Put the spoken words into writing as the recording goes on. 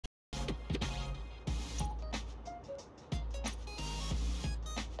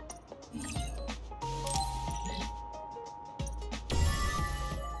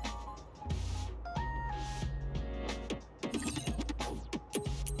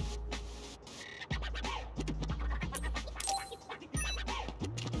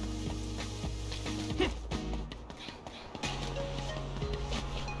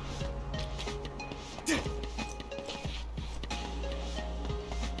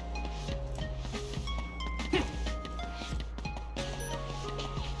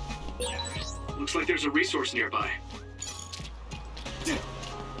Looks like there's a resource nearby.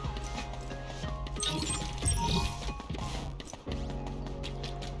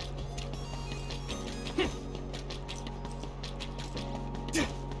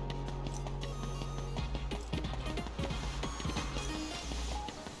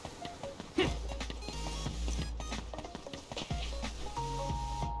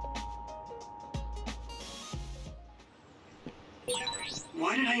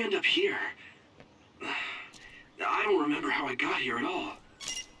 Why did I end up here? I don't remember how I got here at all.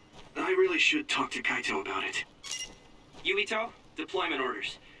 I really should talk to Kaito about it. Yuito, deployment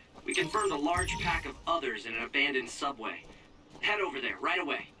orders. We confirmed a large pack of others in an abandoned subway. Head over there, right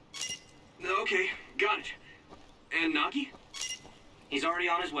away. Okay, got it. And Nagi? He's already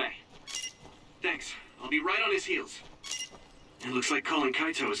on his way. Thanks. I'll be right on his heels. It looks like calling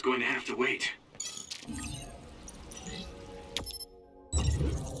Kaito is going to have to wait.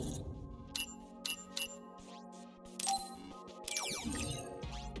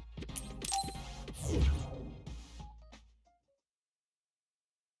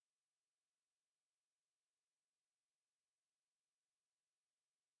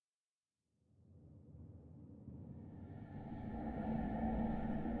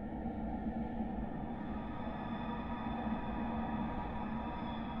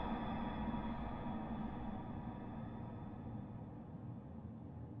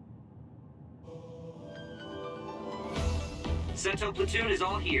 Seto platoon is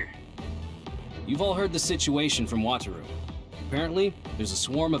all here. You've all heard the situation from Wataru. Apparently, there's a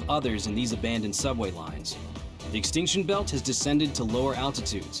swarm of others in these abandoned subway lines. The extinction belt has descended to lower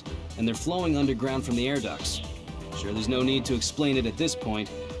altitudes, and they're flowing underground from the air ducts. Sure, there's no need to explain it at this point,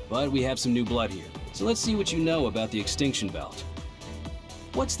 but we have some new blood here. So let's see what you know about the extinction belt.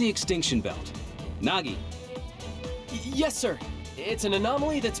 What's the extinction belt? Nagi. Yes, sir. It's an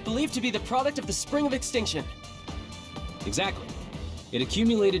anomaly that's believed to be the product of the Spring of Extinction. Exactly. It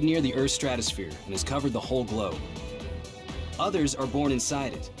accumulated near the Earth's stratosphere and has covered the whole globe. Others are born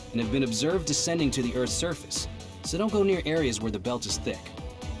inside it and have been observed descending to the Earth's surface, so don't go near areas where the belt is thick.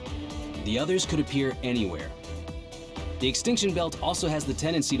 The others could appear anywhere. The extinction belt also has the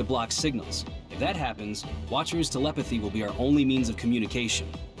tendency to block signals. If that happens, Wataru's telepathy will be our only means of communication.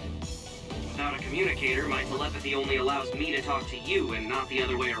 Without a communicator, my telepathy only allows me to talk to you and not the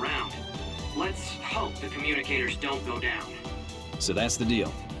other way around. Let's hope the communicators don't go down. So that's the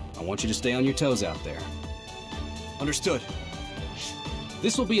deal. I want you to stay on your toes out there. Understood.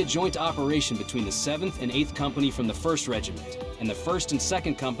 This will be a joint operation between the 7th and 8th Company from the 1st Regiment and the 1st and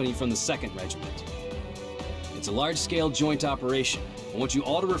 2nd Company from the 2nd Regiment. It's a large-scale joint operation. I want you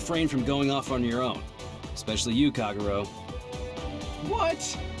all to refrain from going off on your own, especially you, Kagero.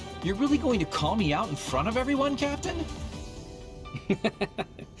 What? You're really going to call me out in front of everyone, Captain?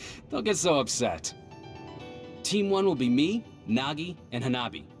 Don't get so upset. Team 1 will be me, Nagi, and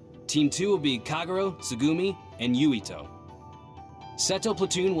Hanabi. Team 2 will be Kagero, Tsugumi, and Yuito. Seto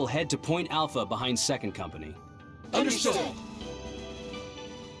platoon will head to Point Alpha behind 2nd Company. Understood.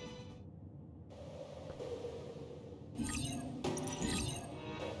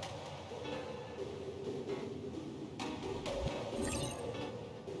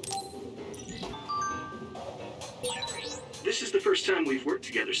 This is the first time we've worked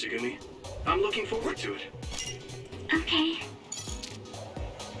together, Tsugumi. I'm looking forward to it. Okay.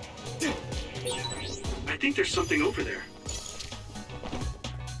 I think there's something over there.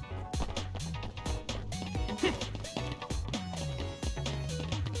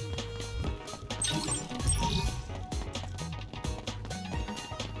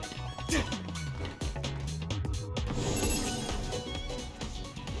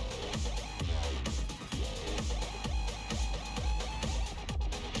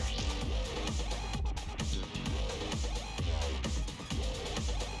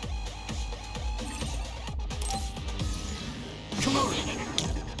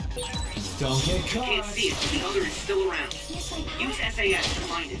 Don't get caught. Can't see it, but the other is still around. Yes, I Use have. SAS to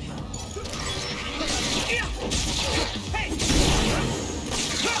find it.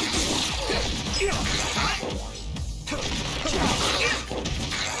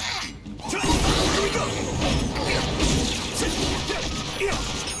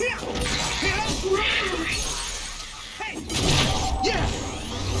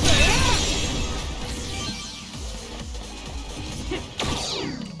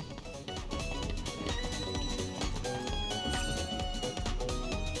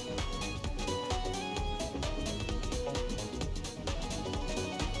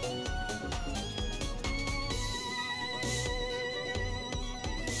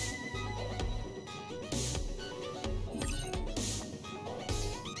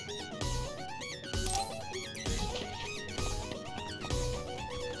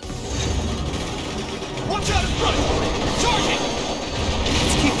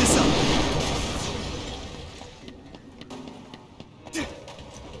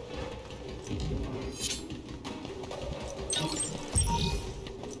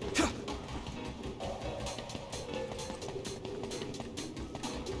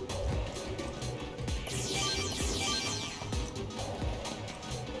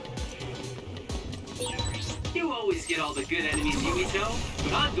 You always get all the good enemies, Yumito,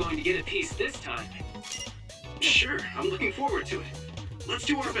 but I'm going to get a piece this time. Sure, I'm looking forward to it. Let's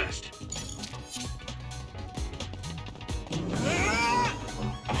do our best.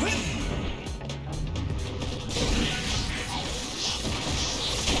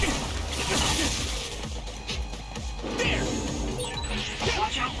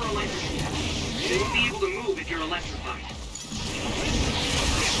 Watch out for electric attacks. They won't be able to move if you're electrified.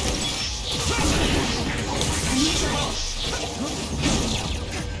 I need your help.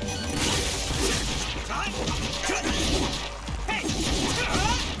 Hey!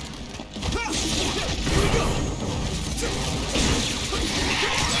 Here we go!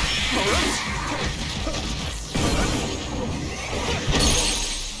 All right!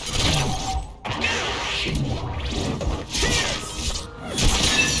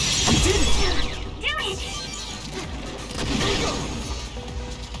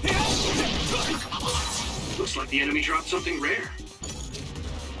 Looks like the enemy dropped something rare.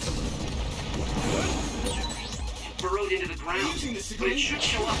 Burrowed into the ground, but it should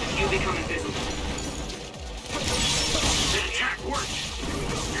show up if you become invisible. That attack worked.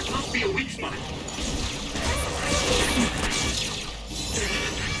 There must be a weak spot.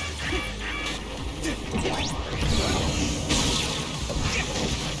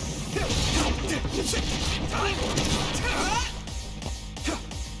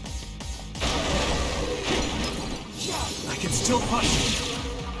 I can still punch.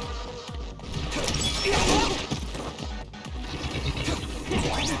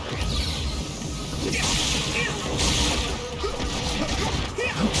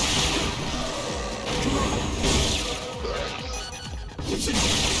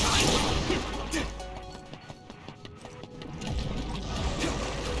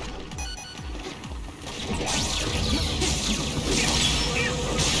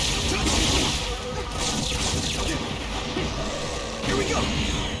 Here we go.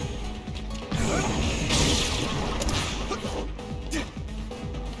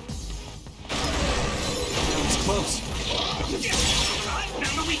 It's close.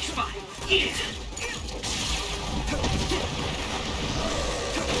 Found the weak spot. Yeah.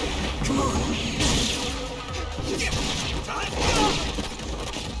 Come on.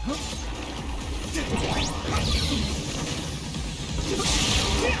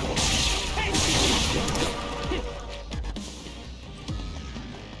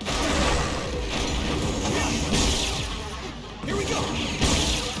 Here we go.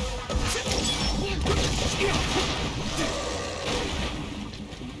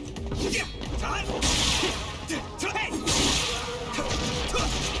 Time. Hey.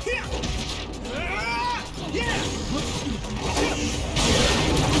 Yeah.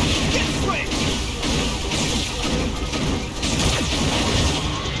 Get straight.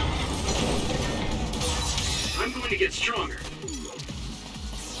 I'm going to get stronger.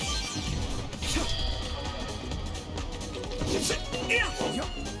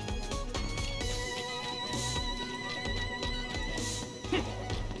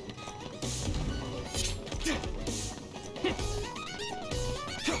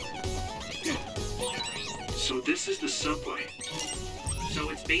 So this is the subway. So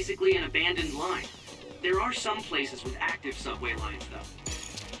it's basically an abandoned line. There are some places with active subway lines, though.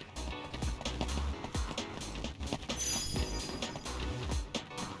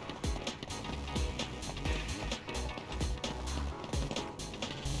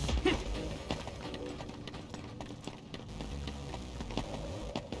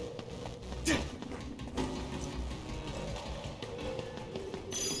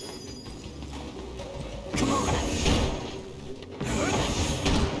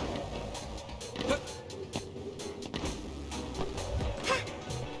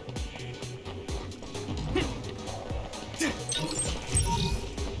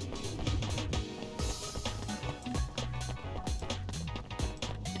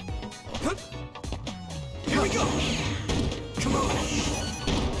 Here we go. Come on.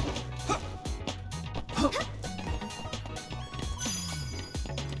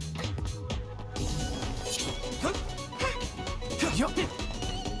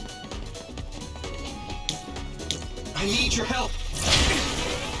 I need your help.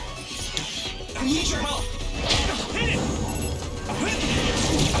 I need your help. Hit it.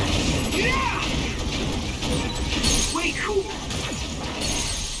 Yeah. Way cool.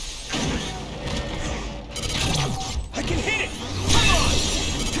 I can hit it! Come on!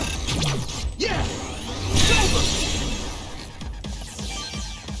 Yeah! It's over!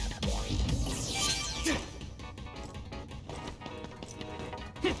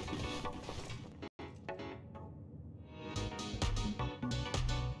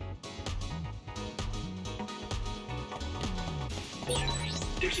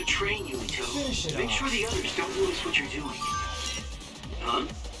 There's a train, Yulito. Finish it Make off. sure the others don't notice what you're doing. Huh?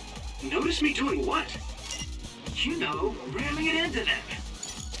 Notice me doing what? You know, ramming it into them.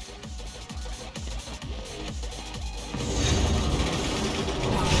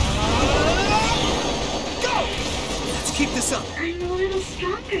 Go! Let's keep this up. I'm a little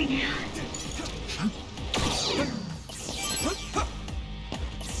stronger now.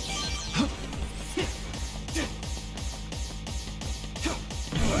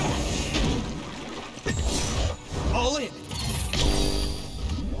 All in.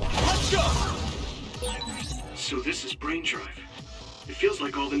 Let's go! So this is brain drive. It feels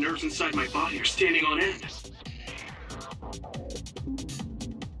like all the nerves inside my body are standing on end.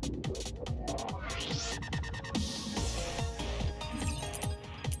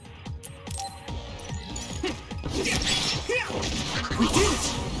 We did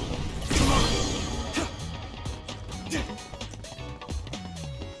it! Come on!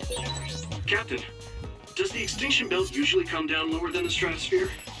 Captain, does the extinction belt usually come down lower than the stratosphere?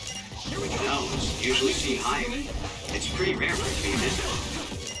 No, it's usually seen higher. It's pretty rare for it to be invisible.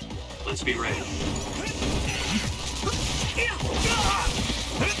 Let's be ready.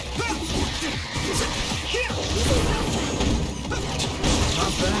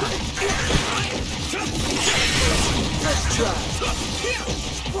 Not bad. Let's try.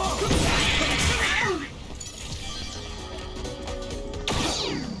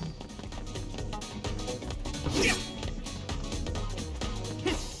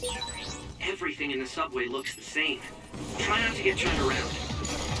 Everything in the subway looks the same. Try not to get turned around.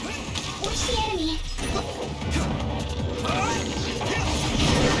 What's the enemy?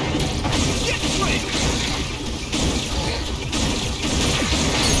 Get straight!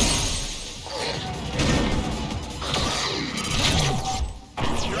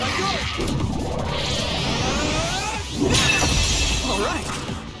 Here I go! All right!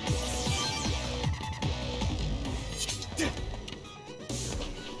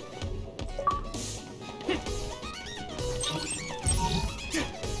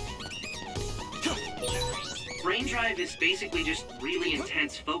 Brain drive is basically just really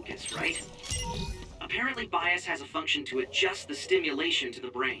intense focus, right? Apparently bias has a function to adjust the stimulation to the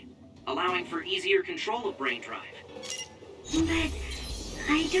brain, allowing for easier control of brain drive. But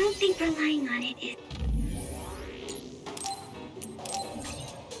I don't think relying on it is...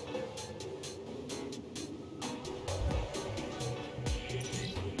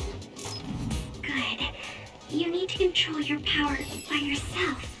 good. You need to control your power by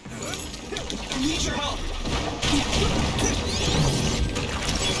yourself. I need your help!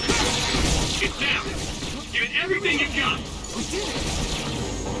 Get down! Give it everything you've got! We did it!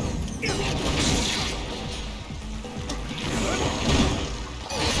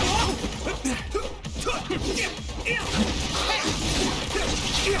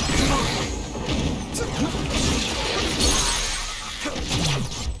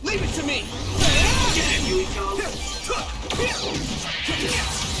 Leave it to me! Get it, Yulito!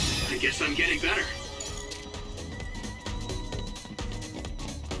 I guess I'm getting better.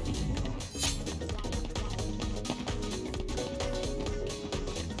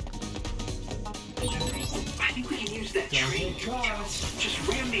 I think we can use that train. Just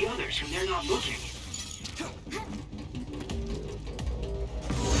ram the others when they're not looking.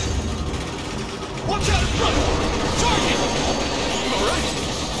 Watch out in front! Target! All right!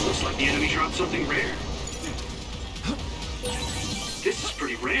 Looks like the enemy dropped something rare. This is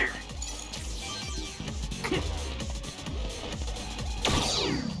pretty rare.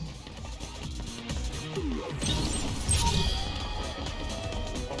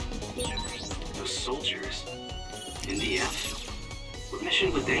 Those soldiers. NDF. What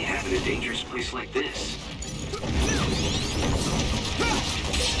mission would they have in a dangerous place like this?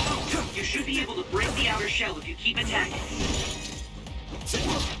 You should be able to break the outer shell if you keep attacking.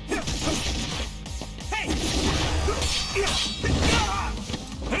 Hey!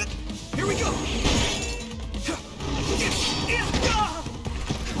 Here we go!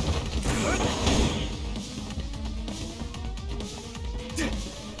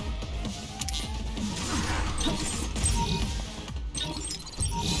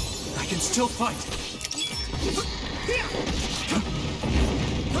 I can still fight.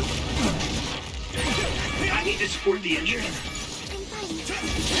 I need to support the injured.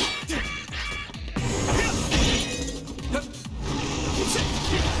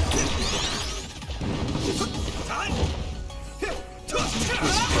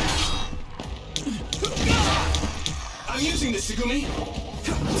 I'm using this, Segumi.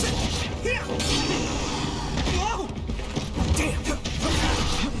 Whoa! Damn!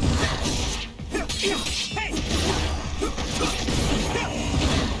 Hey!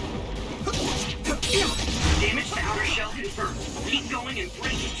 going and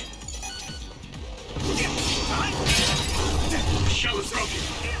break it. The shell is broken.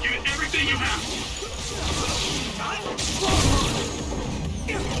 Give it everything you have. I'm sprouting.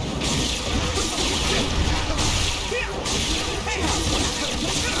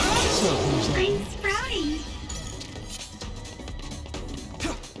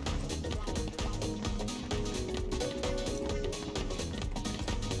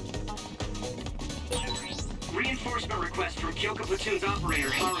 Reinforcement request from Kyoka Platoon's operator,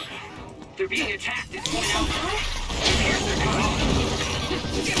 Haruka. They're being attacked at Point Alpha. Here's their code.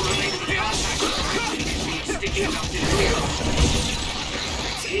 We're related to the contact. Sticking up to the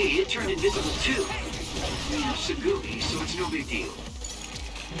Hey, it turned invisible too. We have Sagumi, so it's no big deal.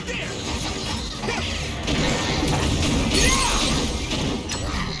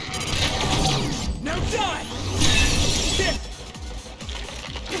 Now die!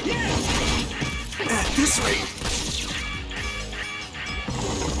 At this rate.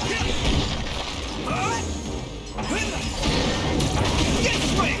 This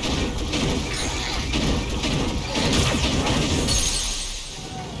way!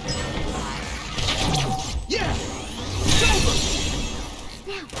 Yeah! It's over!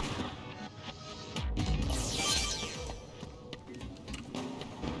 Now.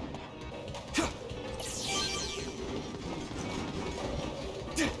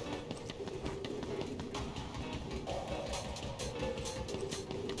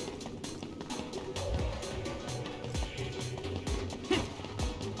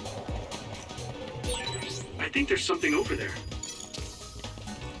 I think there's something over there.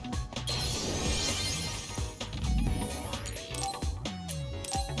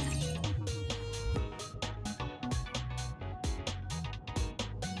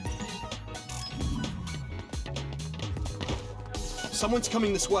 Someone's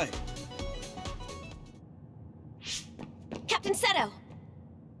coming this way. Captain Seto!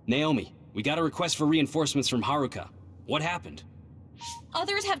 Naomi, we got a request for reinforcements from Haruka. What happened?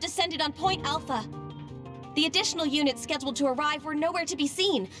 Others have descended on Point Alpha. The additional units scheduled to arrive were nowhere to be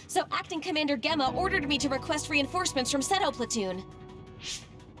seen, so Acting Commander Gemma ordered me to request reinforcements from Seto Platoon.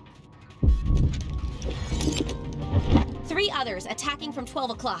 3 others attacking from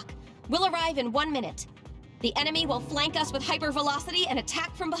 12 o'clock. Will arrive in 1 minute. The enemy will flank us with hypervelocity and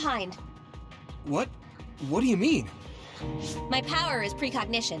attack from behind. What? What do you mean? My power is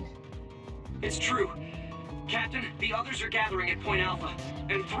precognition. It's true. Captain, the others are gathering at Point Alpha,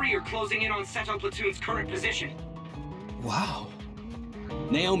 and 3 are closing in on Seto Platoon's current position. Wow.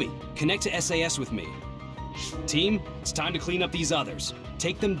 Naomi, connect to SAS with me. Team, it's time to clean up these others.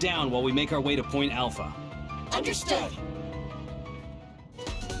 Take them down while we make our way to Point Alpha. Understood.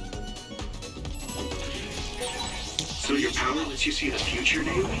 So your power lets you see the future,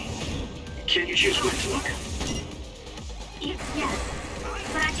 Naomi? Can you choose when to look? Yes,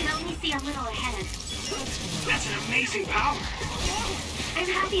 but I can only see a little ahead. That's an amazing power. I'm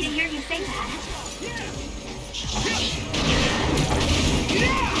happy to hear you say that.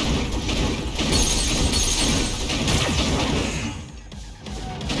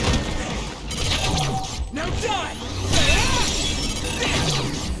 Now die!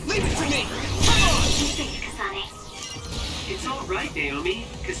 Leave it to me! Come on! Be safe, Kasane. It's all right, Naomi.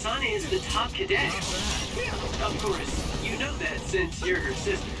 Kasane is the top cadet. Of course, you know that since you're her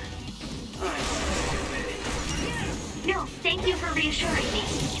sister. No, thank you for reassuring me.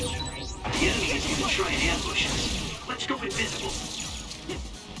 The enemy is going to try and ambush us. Let's go invisible.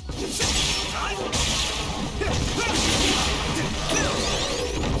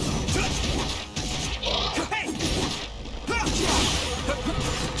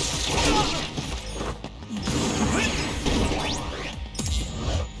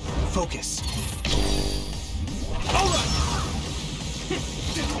 Focus. All right!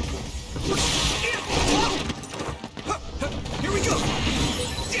 Here we go!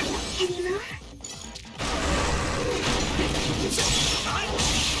 Can you move?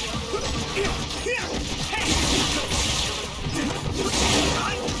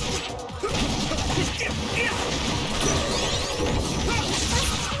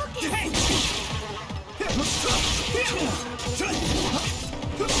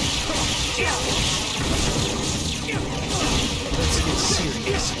 Let's get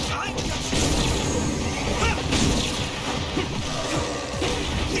serious.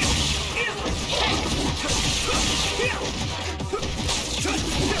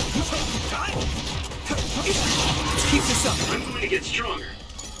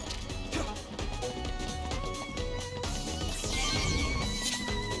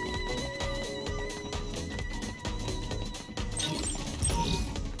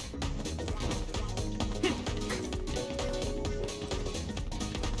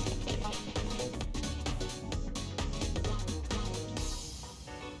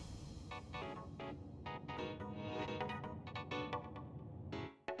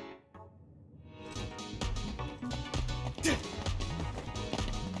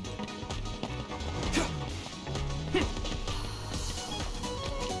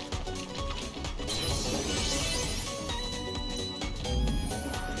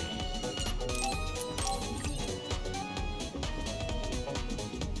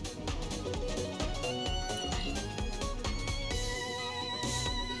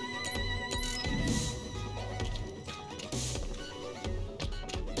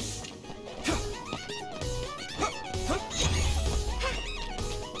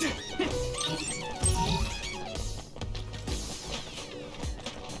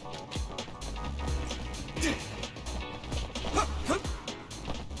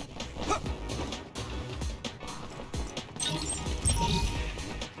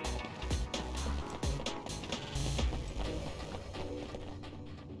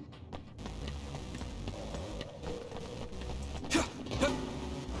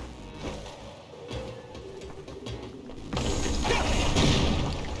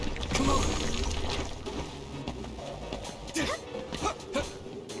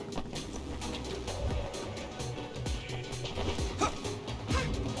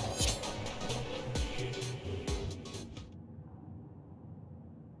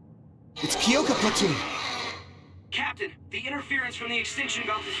 Kyoka platoon! Captain, the interference from the extinction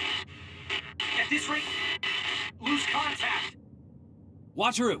belt is... At this rate, lose contact.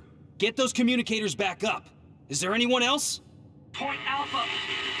 Wataru, get those communicators back up. Is there anyone else? Point Alpha.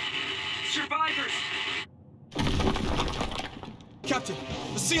 Survivors. Captain,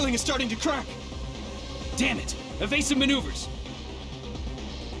 the ceiling is starting to crack. Damn it! Evasive maneuvers!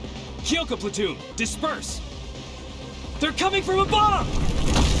 Kyoka platoon, disperse! They're coming from above!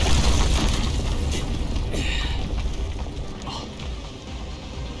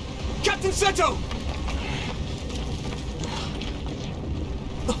 Captain Seto!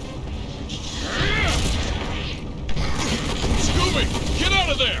 Scooby, get out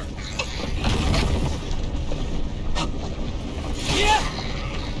of there! Yeah!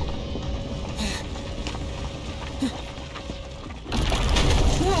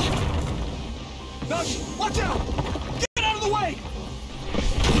 Nagi, watch out! Get out of the way!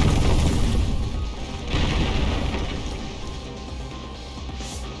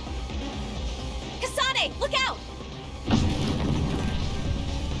 Kasane, look out!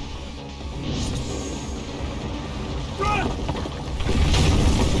 Run!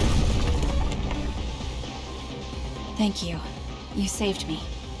 Thank you. You saved me.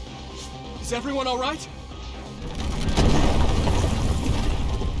 Is everyone all right?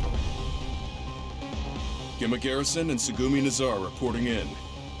 Gemma Garrison and Tsugumi Nazar reporting in.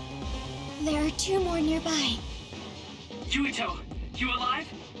 There are 2 more nearby. Yuito, you alive?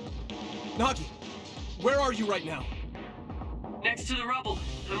 Nagi, where are you right now? Next to the rubble.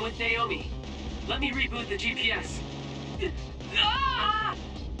 I'm with Naomi. Let me reboot the GPS. Ah!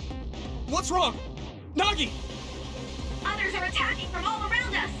 What's wrong? Nagi! Others are attacking from all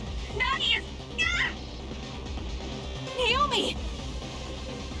around us. Nagi is... Ah! Naomi!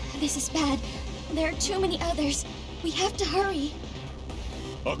 This is bad. There are too many others. We have to hurry.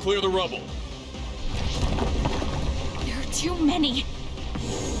 I'll clear the rubble. There are too many.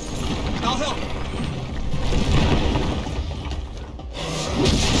 I'll help.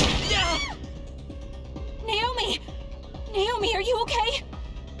 Naomi! Naomi, are you okay?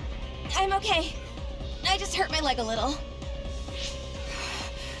 I'm okay. I just hurt my leg a little.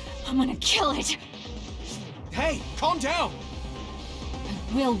 I'm gonna kill it. Hey, calm down!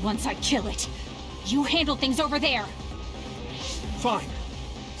 I will once I kill it. You handle things over there. Fine.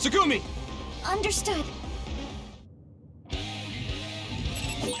 Tsugumi! Understood. I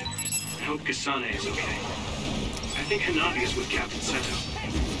hope Kasane is okay. I think Hanabi is with Captain Seto.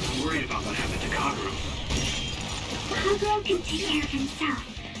 I'm worried about what happened to Kagero. Kagero can take care of himself.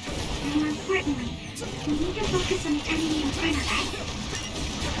 More importantly, we need to focus on the enemy in front of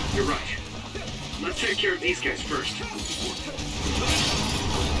us. You're right. Let's take care of these guys first.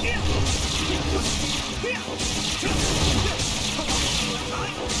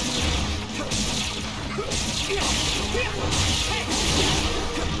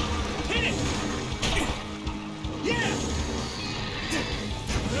 Hit it! Yeah!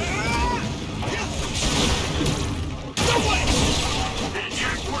 No way! That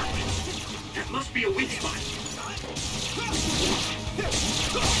attack worked. That must be a weak spot.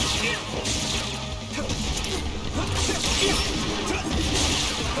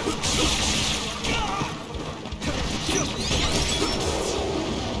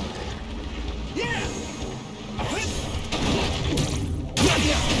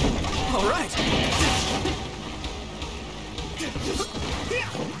 All right.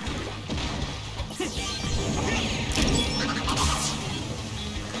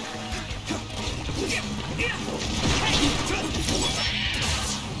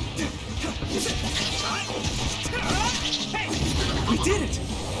 We did it!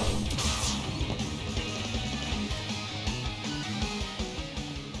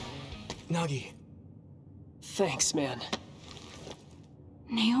 Nagi. Thanks, man.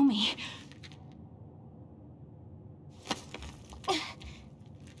 Naomi.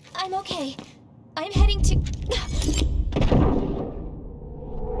 I'm okay. I'm heading to...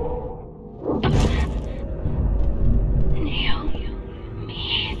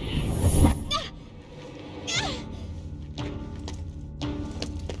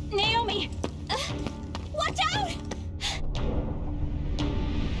 Naomi! Watch out!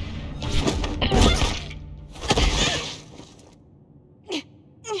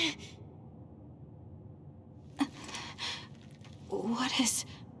 What is...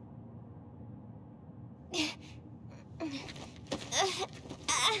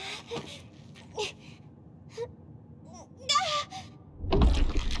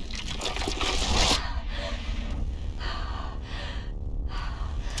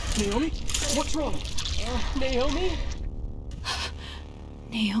 Naomi? What's wrong? Naomi?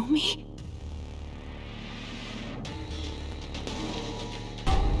 Naomi?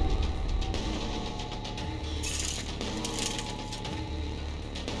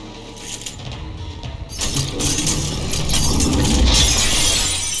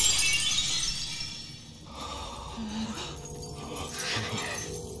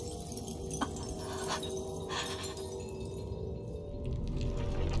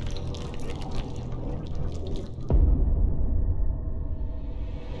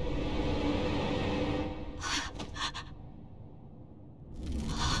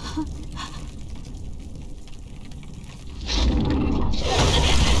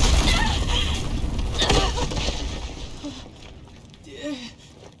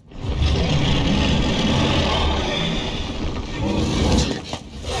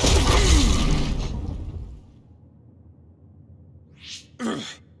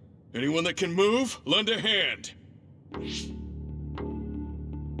 that can move, lend a hand.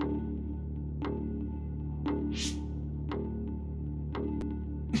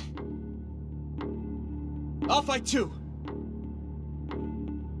 I'll fight too.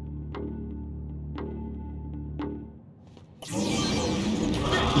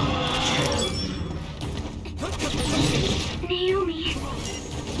 Naomi.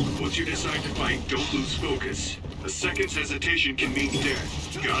 Once you decide to fight, don't lose focus. A second's hesitation can mean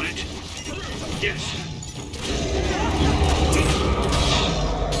death. Got it? Yes.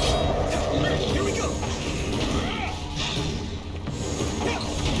 Here we go!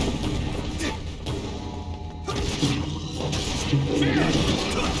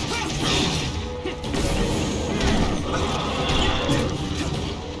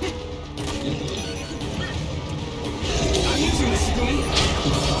 I'm using this, Sagumi.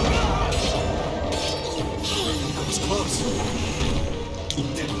 That was close.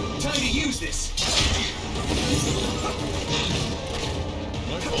 Time to use this.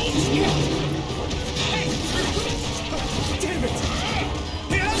 My fault. Damn it!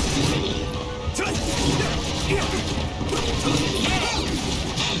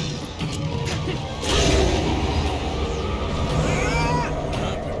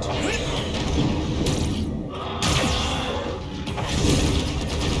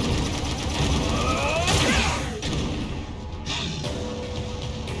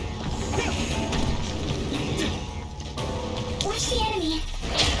 Watch the enemy.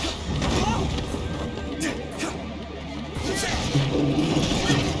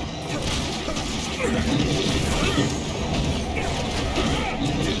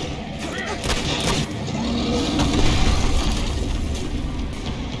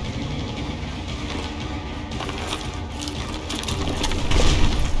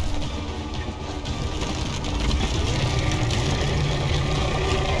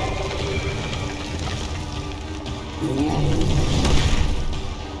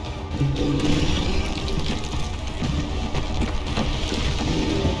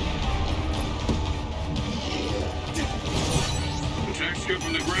 Attacks come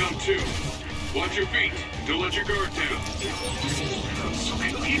from the ground, too. Watch your feet. Don't let your guard down. I'm so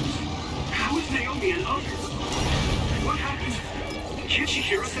confused. How is Naomi and others? What happened? Can't she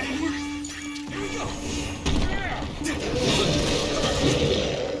hear us anymore? Here we go!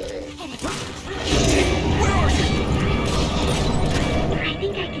 Where are you? I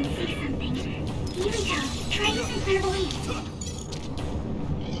think I can see something. Here we go. Try using clairvoyance.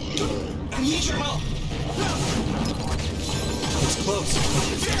 I need your help. That was close.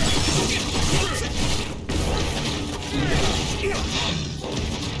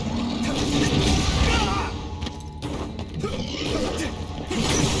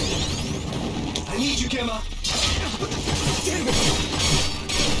 I need you, Gemma. Damn it!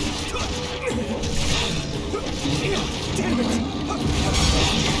 Damn it!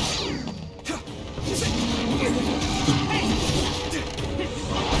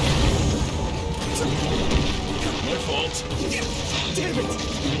 My fault. Damn it!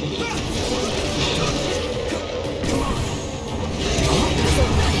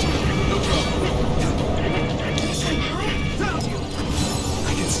 No problem. I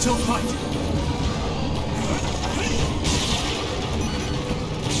can still fight.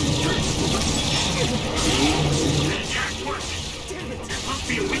 That attack worked. Damn it! There must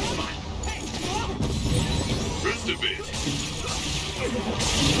be a weak spot. Rest a bit.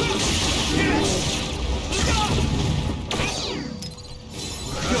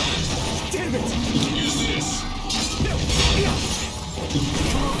 Damn it! Use this.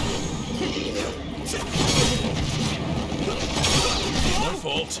 My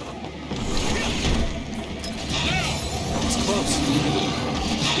fault. That was close.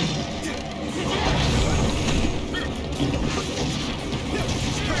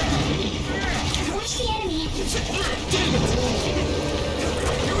 Watch the enemy. Damn it!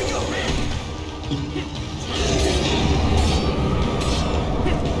 Here we go!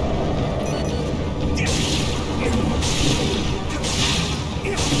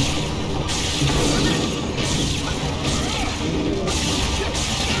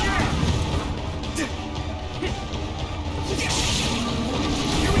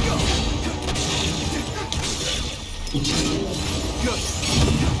 Here we go! Good.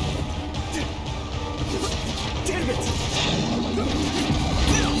 Damn it!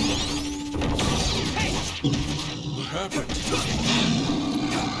 What happened?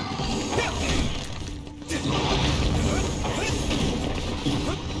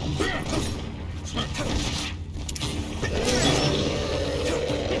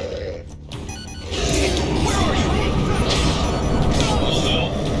 Where are you? I'll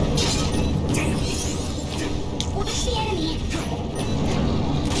help.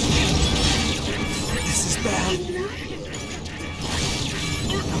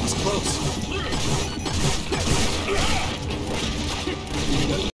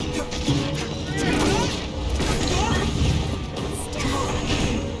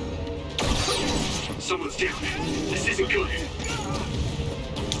 down. This isn't good.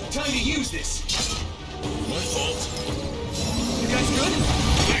 Time to use this. My fault. You guys good?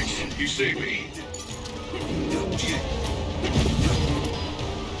 Thanks, you saved me.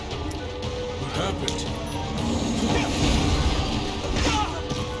 What happened?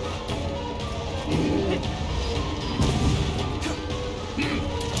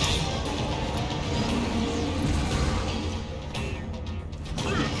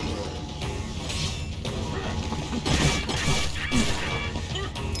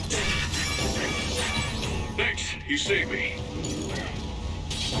 Thanks, you saved me.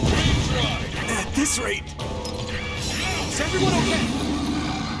 At this rate. Is everyone okay?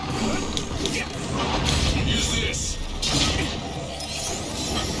 Use this.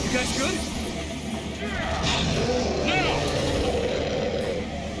 You guys good?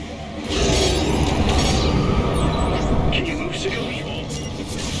 Can you move, Sagumi?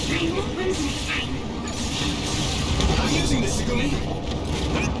 I won't lose this time. I'm using this, Sagumi.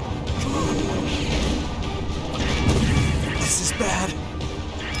 Come on. This is bad.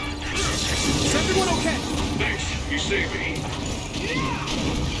 Is everyone okay? Thanks, you saved me.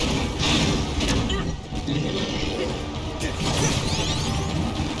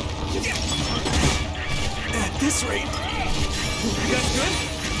 At this rate. You guys good?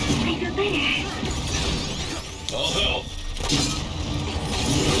 I feel better. I'll help.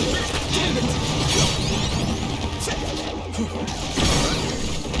 Damn it!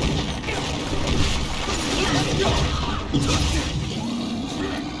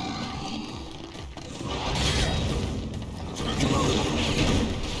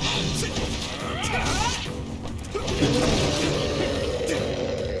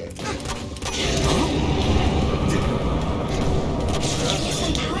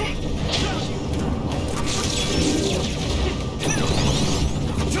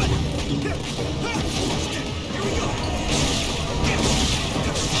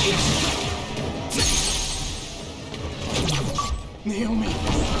 Naomi,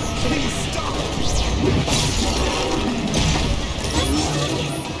 please stop!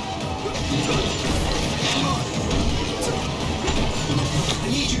 I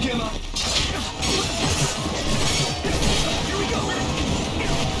need you, Gemma! Here we go!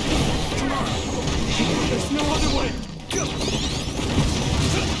 Come on! There's no other way! Go!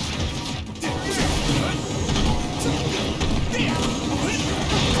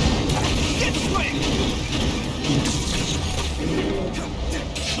 Get swing!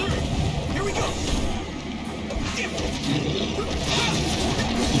 Here we go!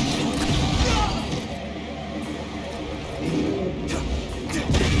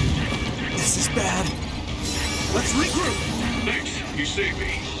 This is bad. Let's regroup! Thanks, you saved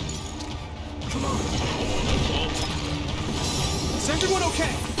me. Come on. Is everyone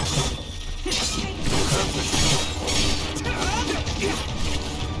okay?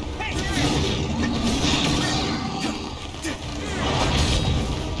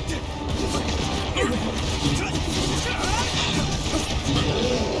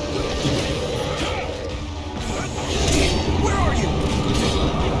 Where are you?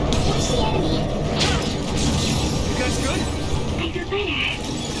 Where's the enemy? You guys good? I feel better.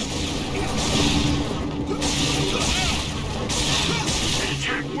 That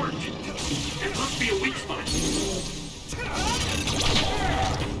attack worked. That must be a weak spot.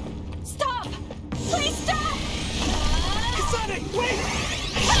 Stop! Please stop! Kasane, wait!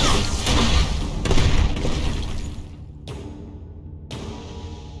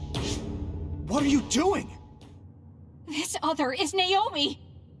 What are you doing? This other is Naomi!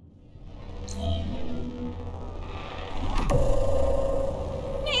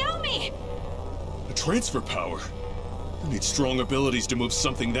 Naomi! A transfer power. You need strong abilities to move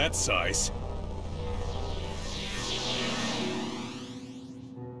something that size.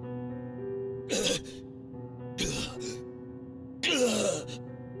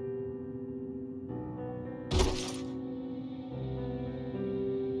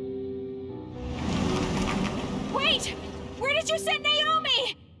 Wait! Where did you send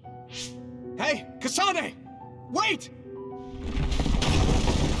Naomi? Hey, Kasane! Wait!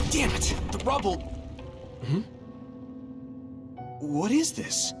 Damn it! The rubble... What is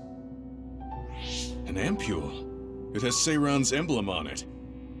this? An ampule. It has Seiran's emblem on it.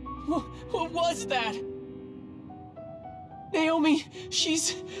 What was that? Naomi,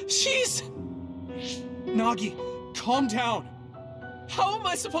 she's... Nagi, calm down. How am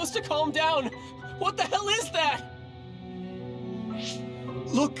I supposed to calm down? What the hell is that?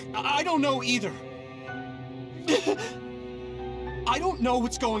 Look, I don't know either. I don't know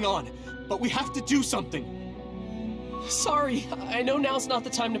what's going on, but we have to do something. Sorry, I know now's not the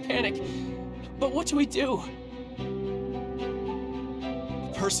time to panic. But what do we do?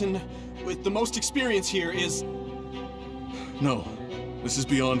 The person with the most experience here is... No, this is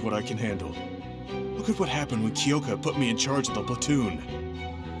beyond what I can handle. Look at what happened when Kyoka put me in charge of the platoon.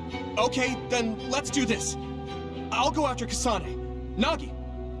 Okay, then let's do this. I'll go after Kasane. Nagi,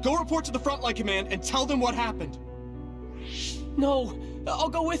 go report to the Frontline Command and tell them what happened. No, I'll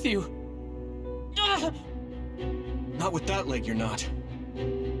go with you. Not with that leg, you're not.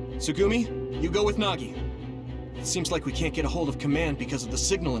 Tsugumi, you go with Nagi. It seems like we can't get a hold of Command because of the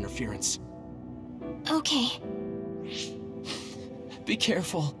signal interference. Okay. Be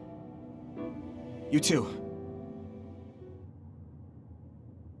careful. You too.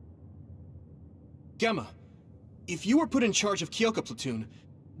 Gemma, if you were put in charge of Kyoka Platoon,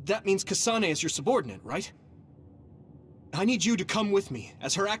 that means Kasane is your subordinate, right? I need you to come with me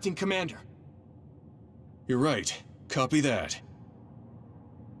as her acting commander. You're right. Copy that.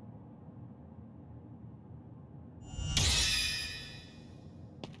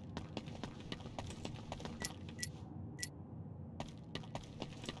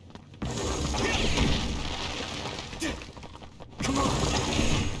 Come on!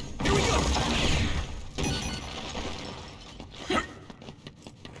 Here we go!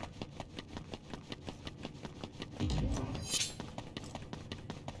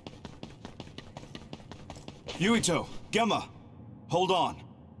 Yuito, Gemma, hold on.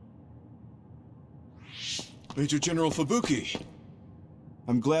 Major General Fubuki.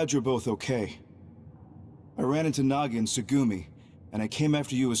 I'm glad you're both okay. I ran into Nagi and Tsugumi, and I came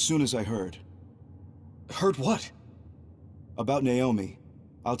after you as soon as I heard. Heard what? About Naomi.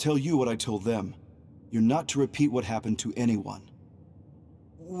 I'll tell you what I told them. You're not to repeat what happened to anyone.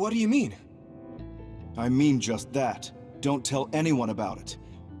 What do you mean? I mean just that. Don't tell anyone about it.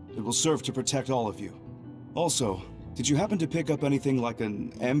 It will serve to protect all of you. Also, did you happen to pick up anything like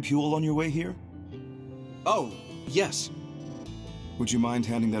an ampule on your way here? Oh, yes. Would you mind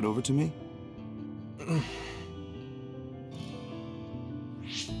handing that over to me?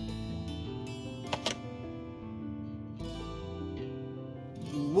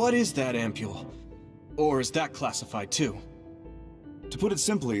 What is that ampule? Or is that classified too? To put it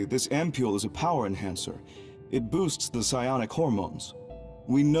simply, this ampule is a power enhancer. It boosts the psionic hormones.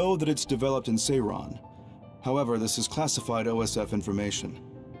 We know that it's developed in Seiran. However, this is classified OSF information.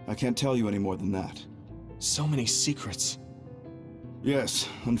 I can't tell you any more than that. So many secrets. Yes,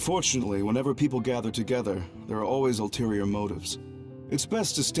 unfortunately, whenever people gather together, there are always ulterior motives. It's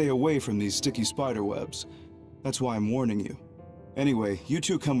best to stay away from these sticky spider webs. That's why I'm warning you. Anyway, you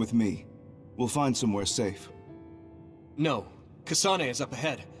two come with me. We'll find somewhere safe. No, Kasane is up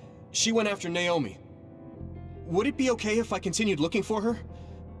ahead. She went after Naomi. Would it be okay if I continued looking for her?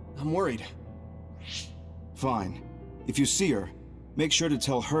 I'm worried. Fine. If you see her, make sure to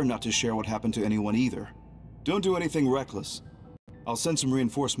tell her not to share what happened to anyone either. Don't do anything reckless. I'll send some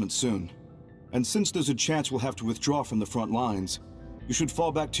reinforcements soon. And since there's a chance we'll have to withdraw from the front lines, you should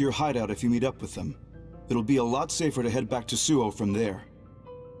fall back to your hideout if you meet up with them. It'll be a lot safer to head back to Suo from there.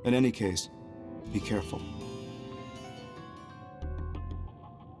 In any case, be careful.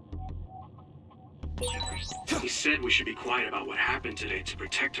 He said we should be quiet about what happened today to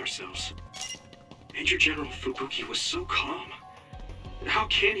protect ourselves. Major General Fubuki was so calm. How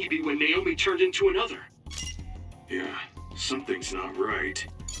can he be when Naomi turned into another? Yeah, something's not right.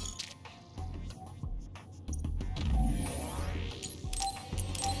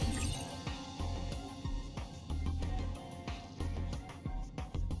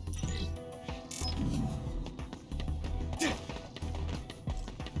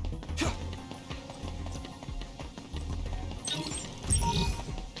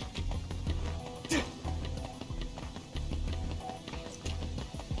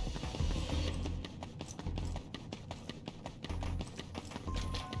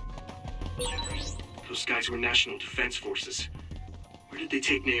 Those guys were National Defense Forces. Where did they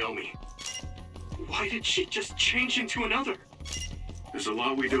take Naomi? Why did she just change into another? There's a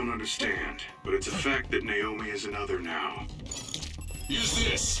lot we don't understand, but it's a fact that Naomi is another now. Use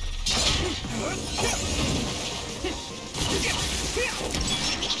this!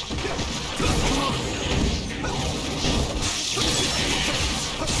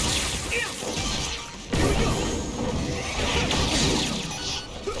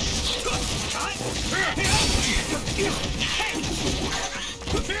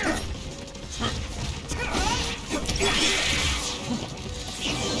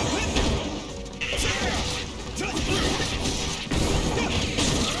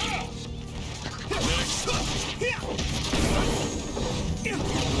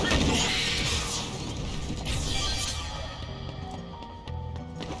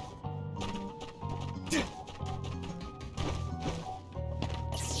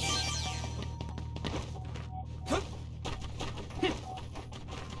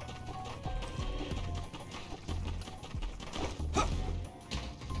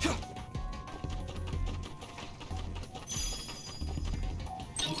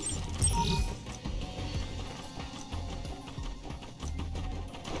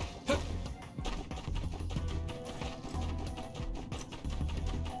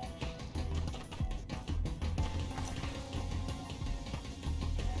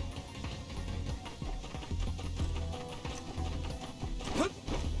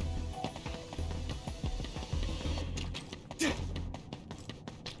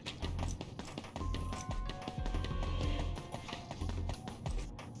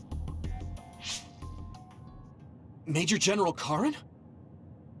 Major General Karin?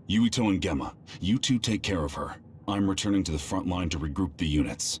 Yuito and Gemma, you two take care of her. I'm returning to the front line to regroup the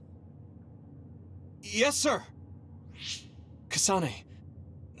units. Yes, sir! Kasane,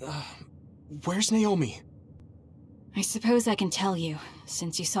 where's Naomi? I suppose I can tell you,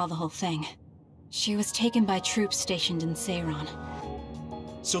 since you saw the whole thing. She was taken by troops stationed in Seiran.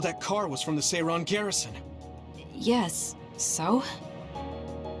 So that car was from the Seiran garrison? Yes, so?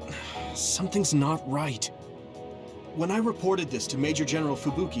 Something's not right. When I reported this to Major General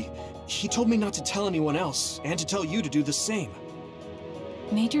Fubuki, he told me not to tell anyone else, and to tell you to do the same.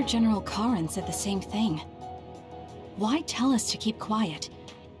 Major General Karin said the same thing. Why tell us to keep quiet?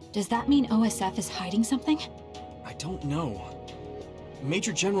 Does that mean OSF is hiding something? I don't know.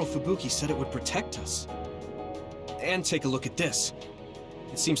 Major General Fubuki said it would protect us. And take a look at this.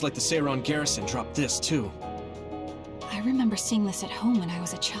 It seems like the Seiran garrison dropped this, too. I remember seeing this at home when I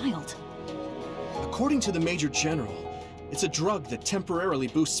was a child. According to the Major General, it's a drug that temporarily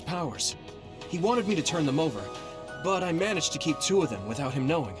boosts powers. He wanted me to turn them over, but I managed to keep 2 of them without him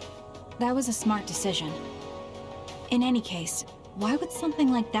knowing. That was a smart decision. In any case, why would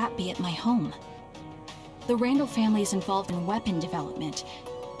something like that be at my home? The Randall family is involved in weapon development.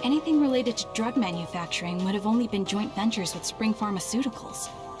 Anything related to drug manufacturing would have only been joint ventures with Spring Pharmaceuticals.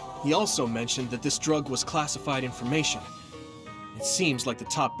 He also mentioned that this drug was classified information. It seems like the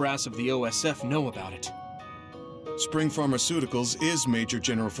top brass of the OSF know about it. Spring Pharmaceuticals is Major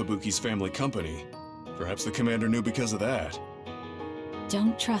General Fubuki's family company. Perhaps the commander knew because of that.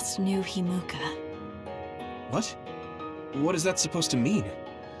 Don't trust new Himuka. What? What is that supposed to mean?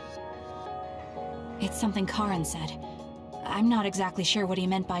 It's something Karin said. I'm not exactly sure what he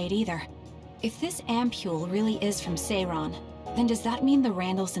meant by it either. If this ampule really is from Seiran, then does that mean the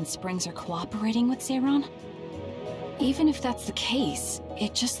Randalls and Springs are cooperating with Seiran? Even if that's the case,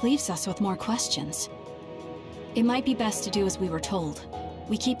 it just leaves us with more questions. It might be best to do as we were told.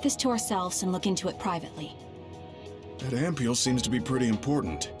 We keep this to ourselves and look into it privately. That ampule seems to be pretty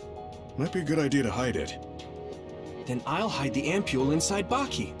important. Might be a good idea to hide it. Then I'll hide the ampule inside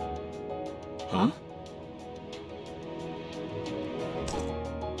Baki. Huh?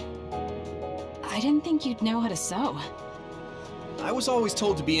 I didn't think you'd know how to sew. I was always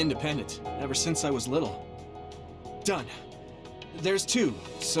told to be independent, ever since I was little. Done. There's 2,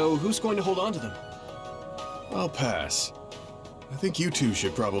 so who's going to hold on to them? I'll pass. I think you two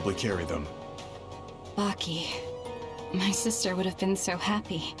should probably carry them. Baki. My sister would have been so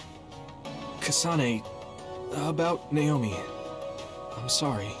happy. Kasane, about Naomi. I'm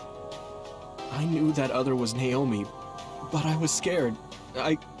sorry. I knew that other was Naomi, but I was scared.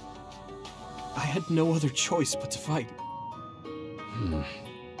 I had no other choice but to fight.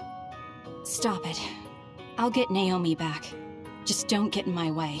 Stop it. I'll get Naomi back. Just don't get in my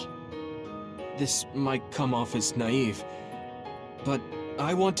way. This might come off as naive, but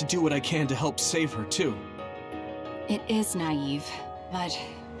I want to do what I can to help save her, too. It is naive, but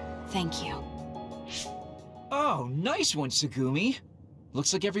thank you. Oh, nice one, Tsugumi.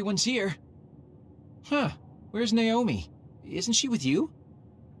 Looks like everyone's here. Huh, where's Naomi? Isn't she with you?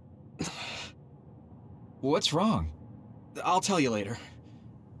 What's wrong? I'll tell you later.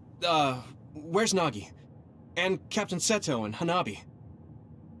 Where's Nagi? And Captain Seto and Hanabi?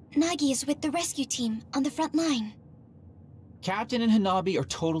 Nagi is with the rescue team on the front line. Captain and Hanabi are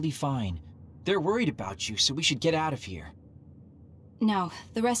totally fine. They're worried about you, so we should get out of here. No,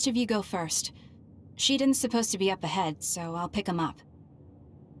 the rest of you go first. Shiden's supposed to be up ahead, so I'll pick him up.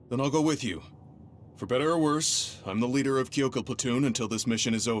 Then I'll go with you. For better or worse, I'm the leader of Kyoka Platoon until this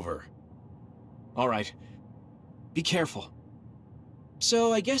mission is over. All right. Be careful.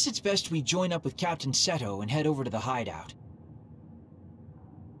 So I guess it's best we join up with Captain Seto and head over to the hideout.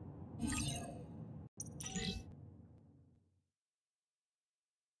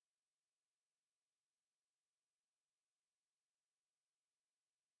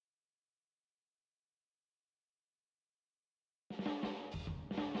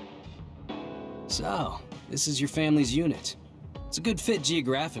 So, this is your family's unit. It's a good fit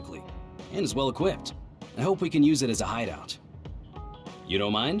geographically, and is well equipped. I hope we can use it as a hideout. You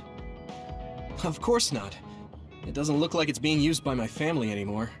don't mind? Of course not. It doesn't look like it's being used by my family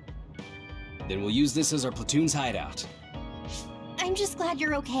anymore. Then we'll use this as our platoon's hideout. I'm just glad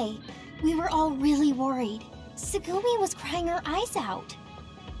you're okay. We were all really worried. Tsugumi was crying her eyes out.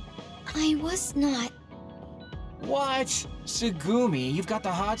 I was not. What? Tsugumi, you've got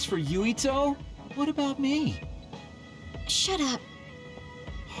the hots for Yuito? What about me? Shut up.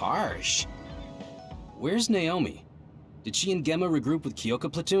 Harsh. Where's Naomi? Did she and Gemma regroup with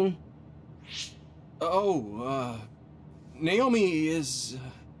Kyoka Platoon? Naomi is...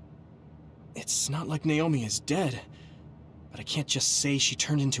 It's not like Naomi is dead. but I can't just say she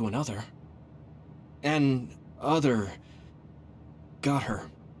turned into another. An other got her.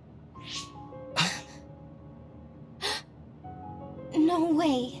 No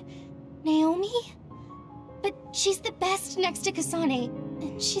way. Naomi? But she's the best next to Kasane,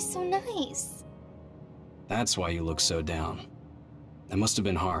 and she's so nice. That's why you look so down. That must have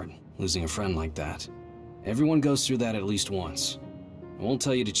been hard, losing a friend like that. Everyone goes through that at least once. I won't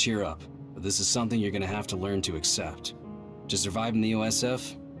tell you to cheer up, but this is something you're gonna have to learn to accept. To survive in the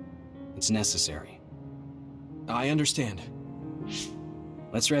OSF, it's necessary. I understand.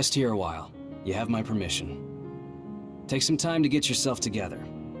 Let's rest here a while. You have my permission. Take some time to get yourself together.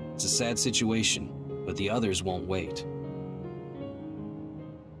 It's a sad situation, but the others won't wait.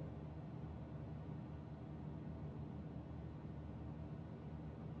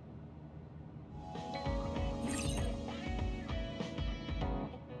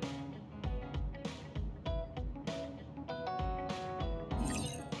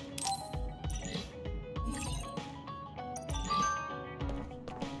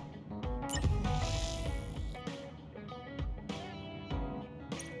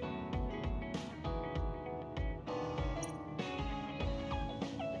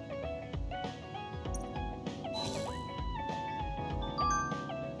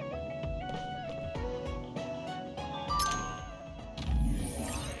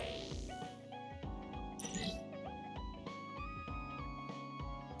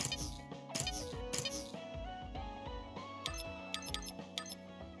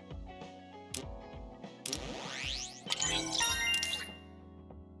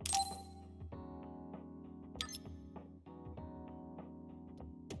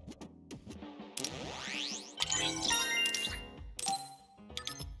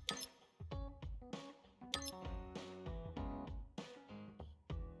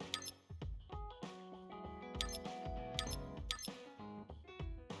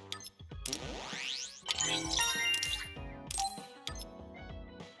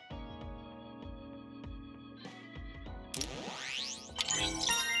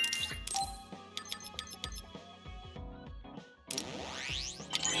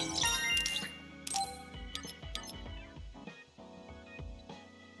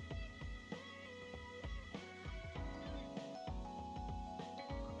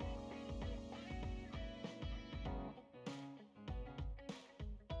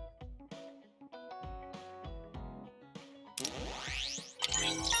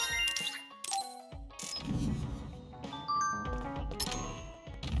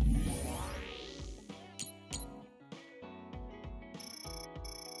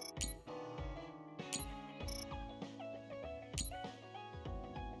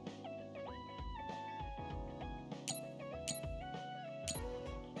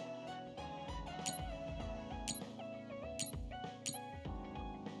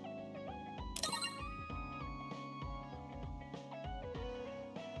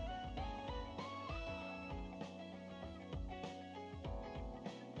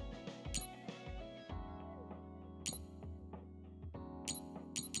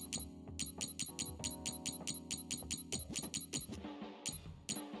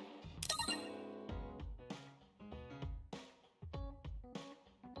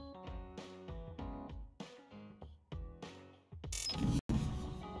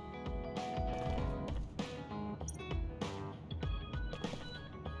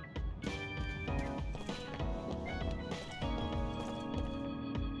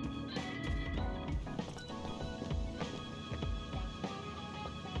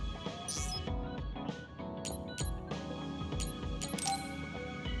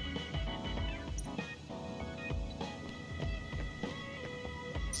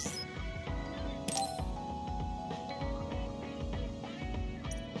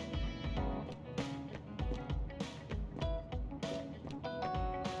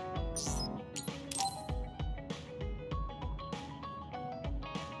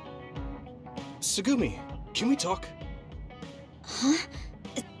 Tsugumi, can we talk? Huh?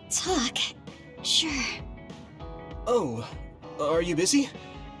 Talk? Sure. Oh, are you busy?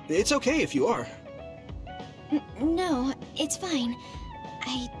 It's okay if you are. No, it's fine.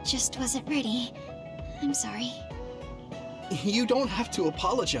 I just wasn't ready. I'm sorry. You don't have to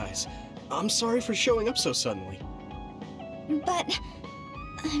apologize. I'm sorry for showing up so suddenly. But...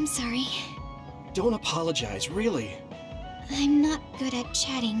 I'm sorry. Don't apologize, really. I'm not good at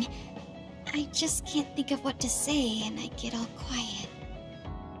chatting. I just can't think of what to say and I get all quiet.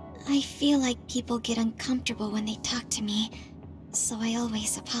 I feel like people get uncomfortable when they talk to me, so I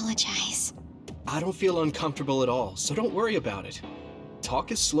always apologize. I don't feel uncomfortable at all, so don't worry about it.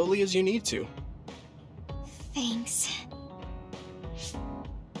 Talk as slowly as you need to. Thanks.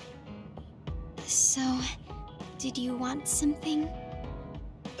 So, did you want something?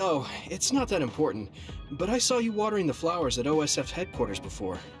 Oh, it's not that important, but I saw you watering the flowers at OSF headquarters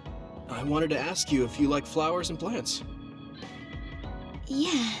before. I wanted to ask you if you like flowers and plants.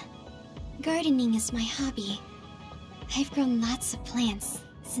 Yeah. Gardening is my hobby. I've grown lots of plants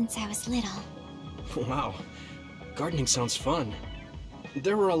since I was little. Wow. Gardening sounds fun.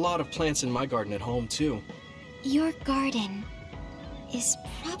 There were a lot of plants in my garden at home, too. Your garden is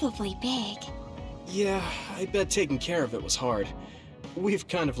probably big. Yeah, I bet taking care of it was hard. We've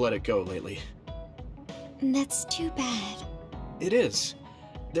kind of let it go lately. That's too bad. It is.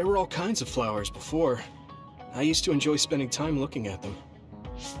 There were all kinds of flowers before. I used to enjoy spending time looking at them.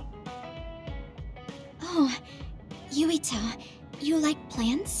 Oh, Yuito, you like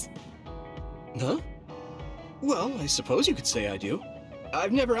plants? Huh? Well, I suppose you could say I do.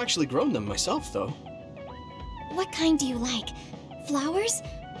 I've never actually grown them myself, though. What kind do you like? Flowers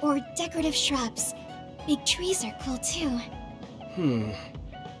or decorative shrubs? Big trees are cool too.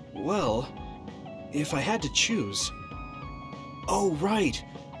 Well, if I had to choose... Oh, right!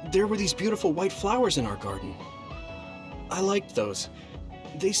 There were these beautiful white flowers in our garden. I liked those.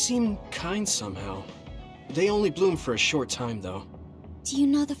 They seemed kind somehow. They only bloomed for a short time, though. Do you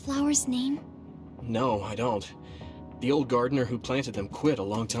know the flower's name? No, I don't. The old gardener who planted them quit a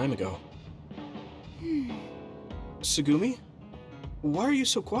long time ago. Tsugumi? Why are you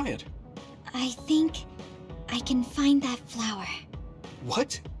so quiet? I think I can find that flower.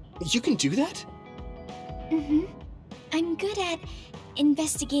 What? You can do that? I'm good at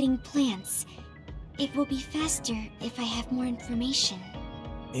investigating plants. It will be faster if I have more information.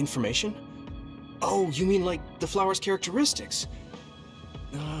 Information? Oh, you mean like the flower's characteristics?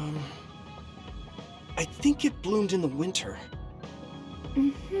 I think it bloomed in the winter.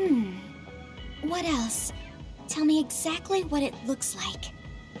 What else? Tell me exactly what it looks like.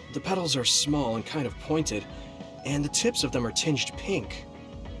 The petals are small and kind of pointed, and the tips of them are tinged pink.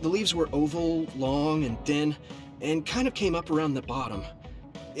 The leaves were oval, long, and thin, and kind of came up around the bottom.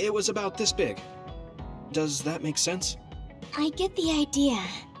 It was about this big. Does that make sense? I get the idea.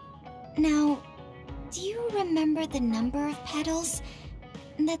 Now, do you remember the number of petals?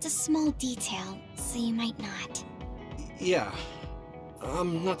 That's a small detail, so you might not. Yeah.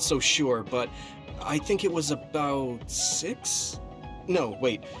 I'm not so sure, but I think it was about 6? No,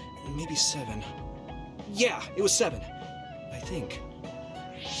 wait, maybe 7. Yeah, it was 7. I think.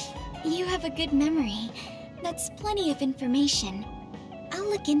 You have a good memory. That's plenty of information. I'll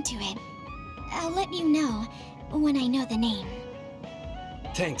look into it. I'll let you know when I know the name.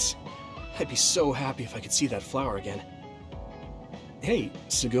 Thanks. I'd be so happy if I could see that flower again. Hey,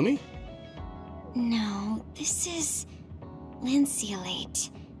 Tsugumi? No, this is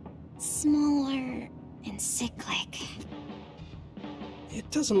lanceolate. Smaller and cyclic. It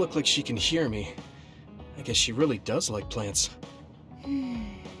doesn't look like she can hear me. I guess she really does like plants.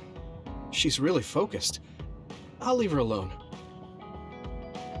 She's really focused. I'll leave her alone.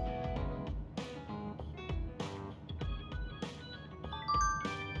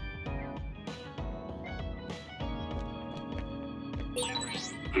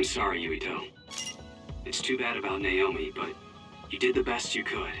 I'm sorry, Yuito. It's too bad about Naomi, but you did the best you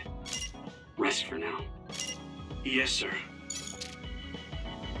could. Rest for now. Yes, sir.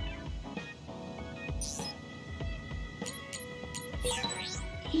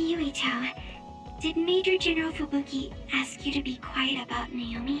 Yuito, did Major General Fubuki ask you to be quiet about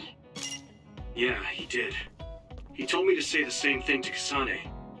Naomi? Yeah, he did. He told me to say the same thing to Kasane.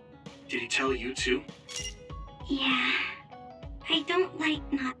 Did he tell you too? Yeah. I don't like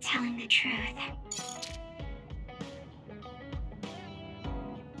not telling the truth.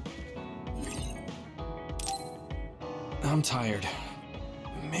 I'm tired.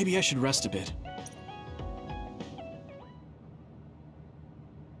 Maybe I should rest a bit.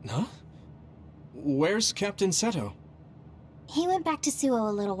 Huh? Where's Captain Seto? He went back to Suo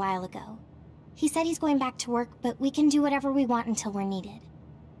a little while ago. He said he's going back to work, but we can do whatever we want until we're needed.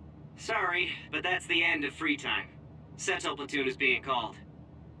 Sorry, but that's the end of free time. Sentinel platoon is being called.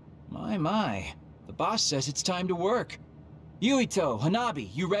 My. The boss says it's time to work. Yuito, Hanabi,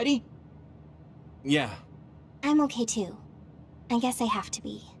 you ready? Yeah. I'm okay too. I guess I have to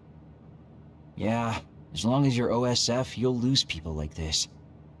be. Yeah, as long as you're OSF, you'll lose people like this.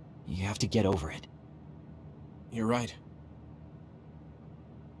 You have to get over it. You're right.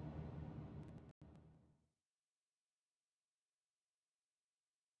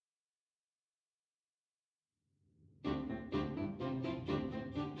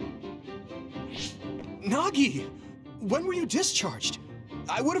 Nagi! When were you discharged?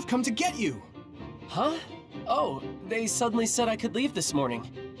 I would have come to get you! Huh? Oh, they suddenly said I could leave this morning.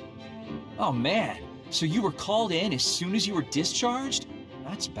 Oh man, so you were called in as soon as you were discharged?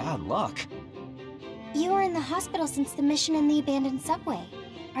 That's bad luck. You were in the hospital since the mission in the abandoned subway.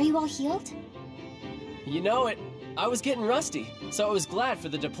 Are you all healed? You know it. I was getting rusty, so I was glad for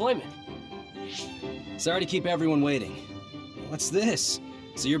the deployment. Sorry to keep everyone waiting. What's this?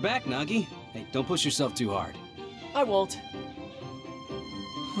 So you're back, Nagi? Hey, don't push yourself too hard. I won't.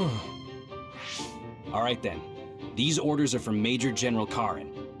 All right then. These orders are from Major General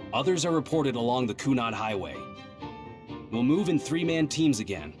Karin. Others are reported along the Kunad Highway. We'll move in 3-man teams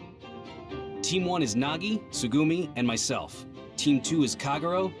again. Team 1 is Nagi, Tsugumi, and myself. Team 2 is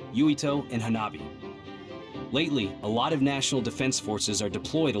Kagero, Yuito, and Hanabi. Lately, a lot of national defense forces are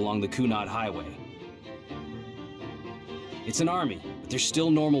deployed along the Kunad Highway. It's an army, but they're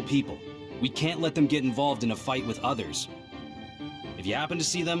still normal people. We can't let them get involved in a fight with others. If you happen to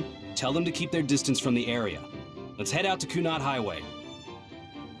see them, tell them to keep their distance from the area. Let's head out to Kunad Highway.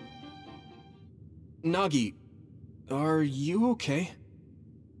 Nagi, are you okay?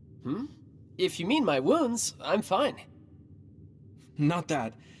 If you mean my wounds, I'm fine. Not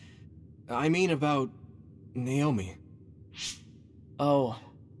that. I mean about Naomi. Oh,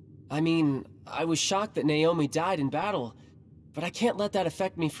 I mean, I was shocked that Naomi died in battle, but I can't let that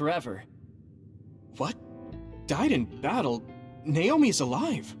affect me forever. What? Died in battle? Naomi's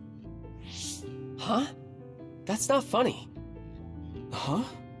alive. Huh? That's not funny. Huh?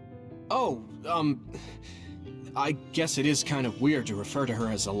 Oh, I guess it is kind of weird to refer to her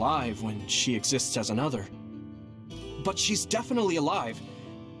as alive when she exists as another. But she's definitely alive,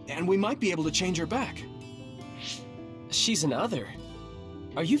 and we might be able to change her back. She's an other.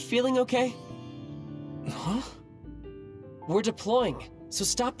 Are you feeling okay? Huh? We're deploying, so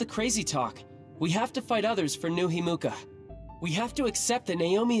stop the crazy talk. We have to fight others for New Himuka. We have to accept that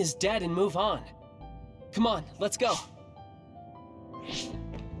Naomi is dead and move on. Come on, let's go.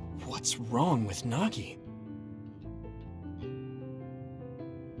 What's wrong with Nagi?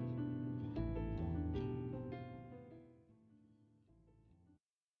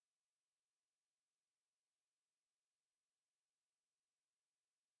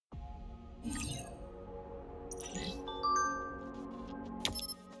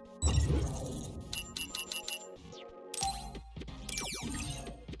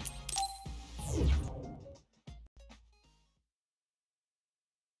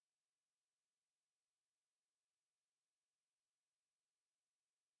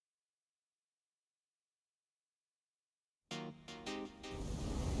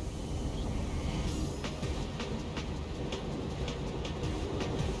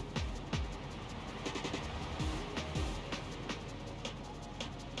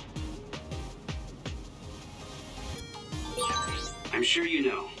 I'm sure you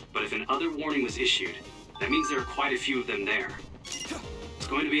know, but if an other warning was issued, that means there are quite a few of them there. It's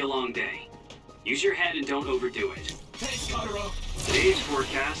going to be a long day. Use your head and don't overdo it. Today's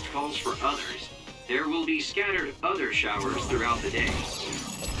forecast calls for others. There will be scattered other showers throughout the day.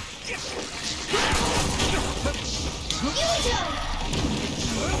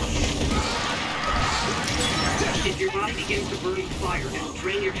 If your body begins to burn with fire, it'll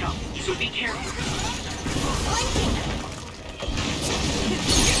drain your health, so be careful.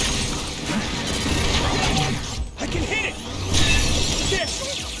 I can hit it! There!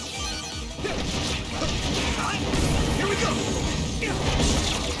 Here we go!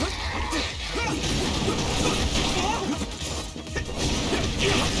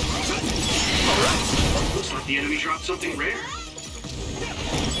 Alright! Looks like the enemy dropped something rare.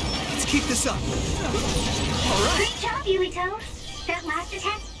 Let's keep this up. Alright! Good job, Yuito. That last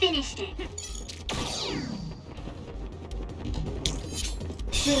attack finished it.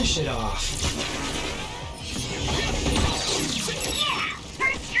 Finish it off. Yeah!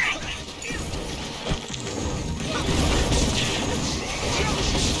 First strike!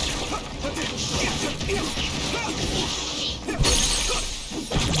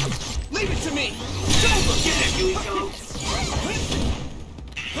 Leave it to me! Get it, Yuito!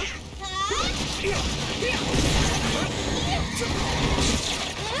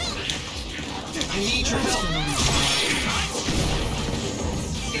 I need your help!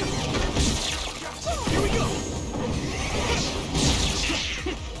 Here we go!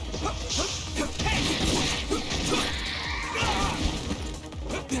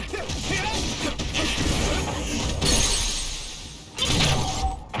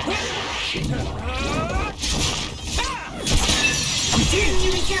 We did it,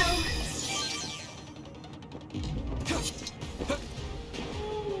 Yuito!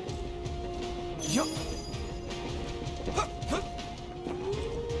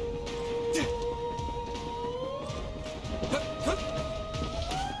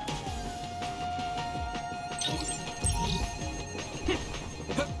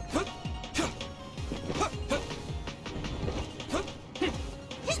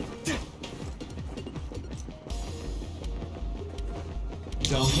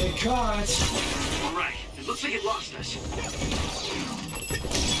 Cut! Alright, it looks like it lost us.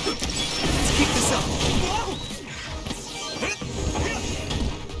 Let's keep this up.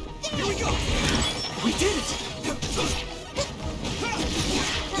 Here we go. We did it.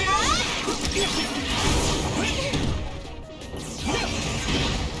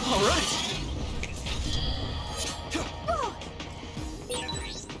 All right.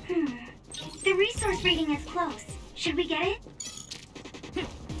 The resource reading is close. Should we get it?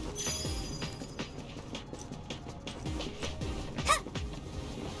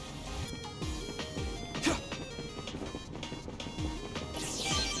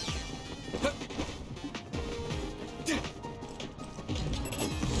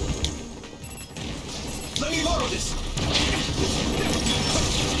 Let me borrow this.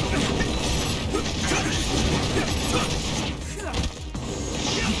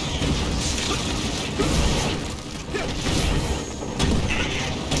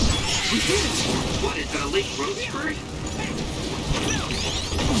 We did it! What, is that a late growth spurt?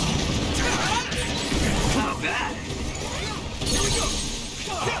 Not bad. Here we go.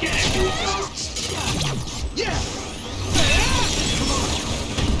 Get it, Russo! Yeah. Come on.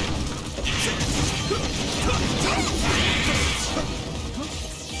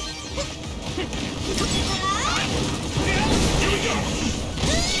 Here we go.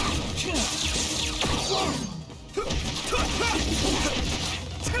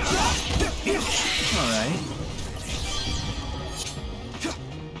 All right.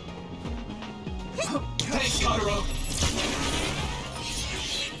 Thanks, Kagero.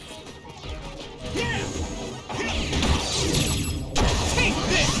 Take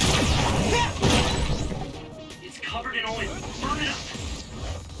this. It's covered in oil. Burn it up.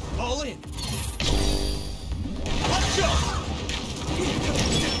 All in. Let's go.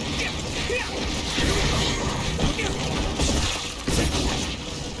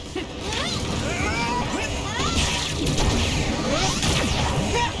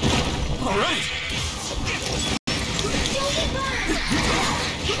 All right.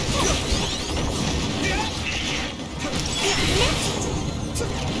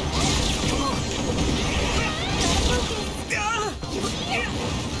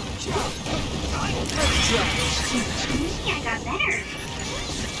 I got better.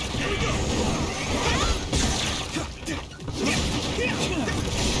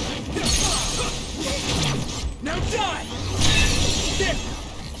 Now die! There!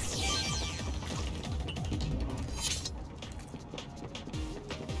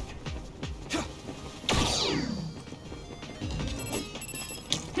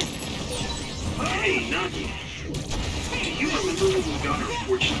 Hey, Nagi. Do you remember when we got our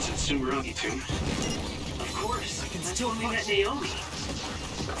fortunes at Sumeragi Tomb? Of course. That's when we met Naomi.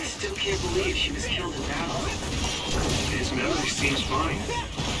 I still can't believe she was killed in battle. His memory seems fine.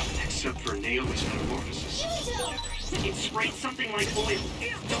 Except for Naomi's metamorphosis. It sprayed something like oil.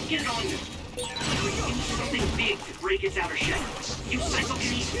 Don't get it on you. Use something big to break its outer shell. Use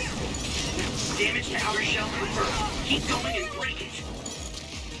psychokinesis. Damage to outer shell confirmed. Keep going and break it.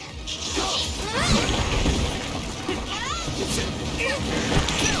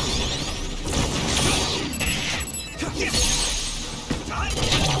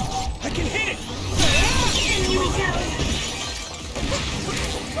 I can hit it! Here we go.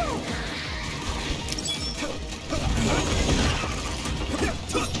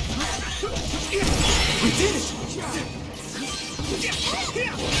 We did it!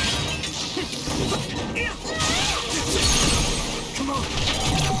 Come on!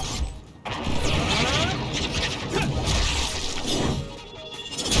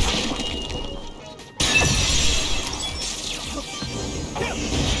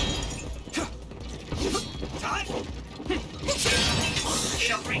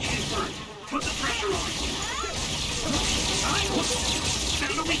 Shell breach confirmed. Put the pressure on.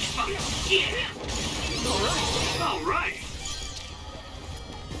 Found the weak spot. Yeah. All right.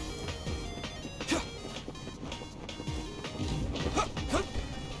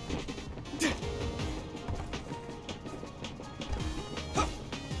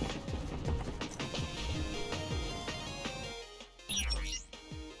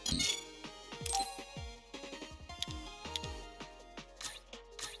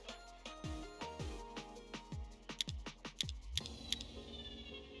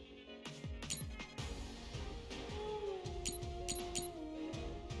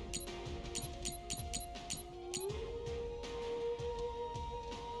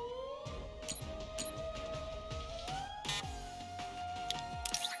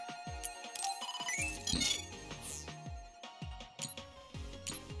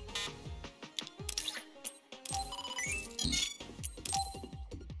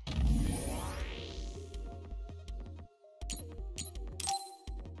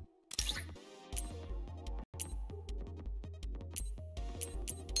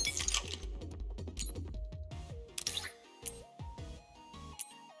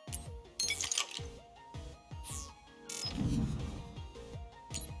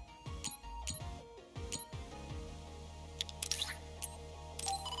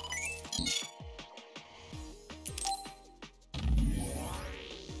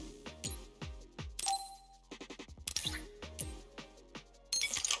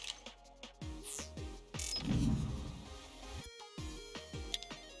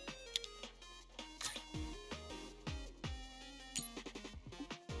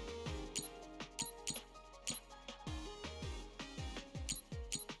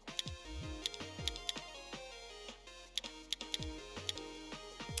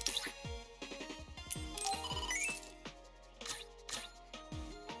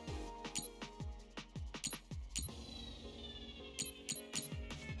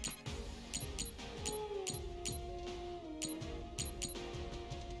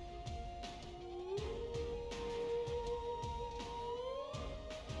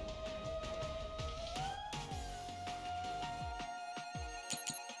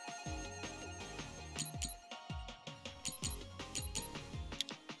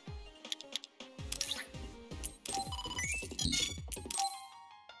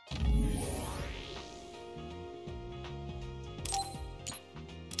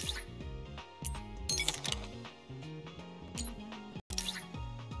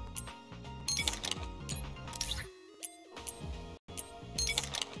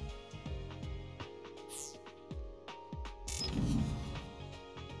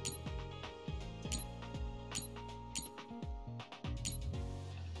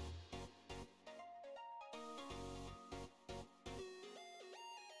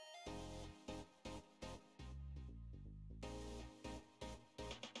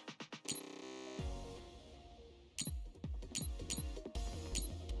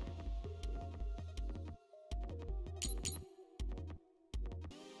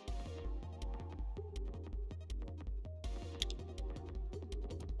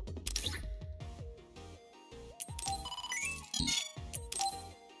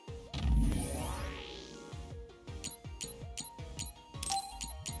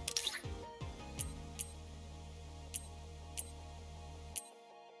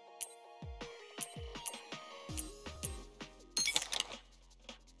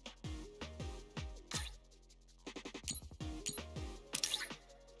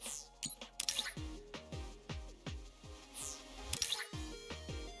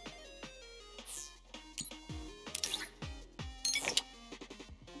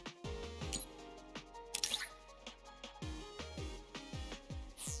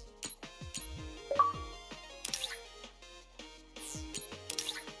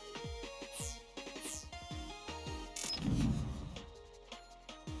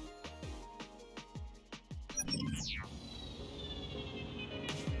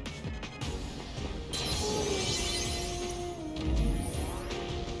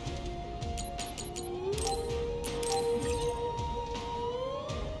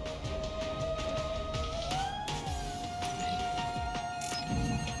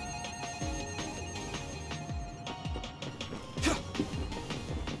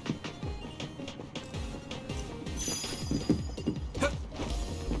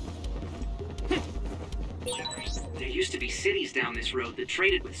 used to be cities down this road that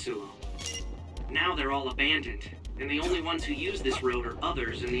traded with Suo. Now they're all abandoned, and the only ones who use this road are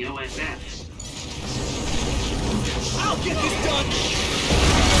others in the OSF. I'll get this done!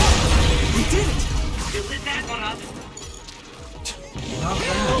 We did it! You lit that one up! Not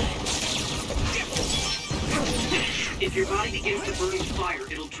bad. If your body begins to burn with fire,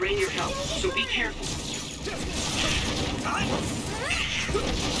 it'll drain your health, so be careful.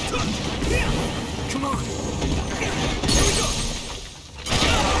 Come on! Here we go!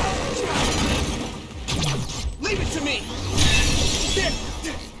 Leave it to me! There!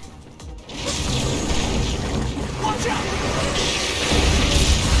 Watch out!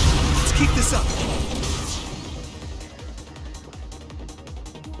 Let's keep this up!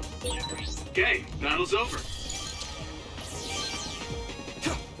 Okay, battle's over.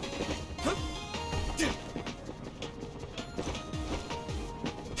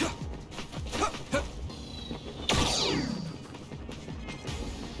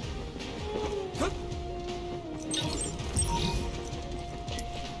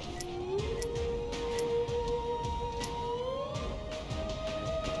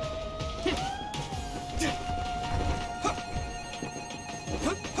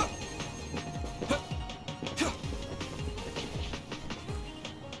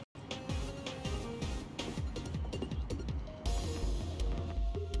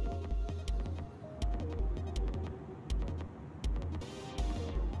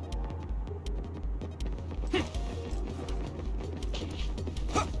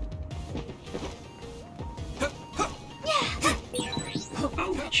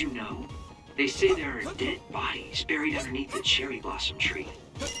 Did you know? They say there are dead bodies buried underneath the cherry blossom tree.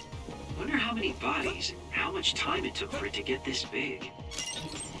 Wonder how many bodies and how much time it took for it to get this big.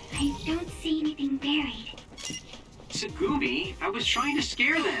 I don't see anything buried. Tsugumi, I was trying to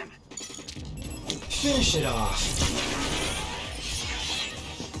scare them. Finish it off.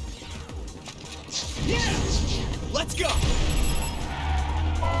 Yeah! Let's go!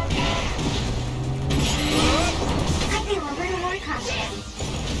 I feel a little more confident.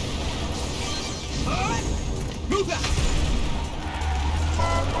 Move out!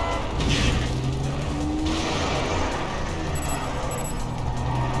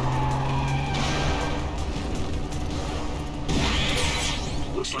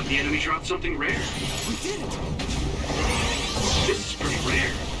 Looks like the enemy dropped something rare. We did it! This is pretty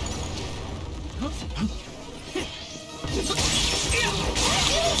rare.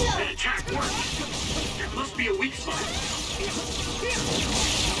 That attack worked. There must be a weak spot.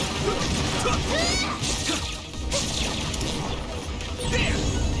 There!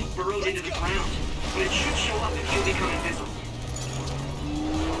 It burrowed into the ground, but it should show up if you become invisible.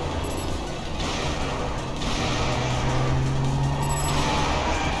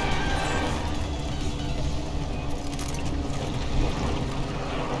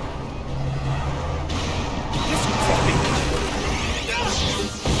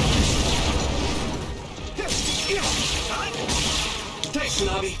 Thanks,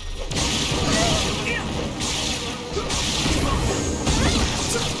 Navi.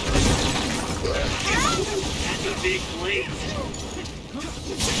 That's a big blade.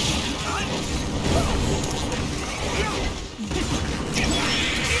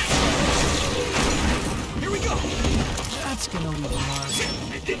 Here we go! That's gonna leave a mark.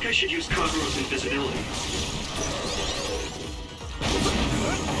 I think I should use Kazuro's invisibility.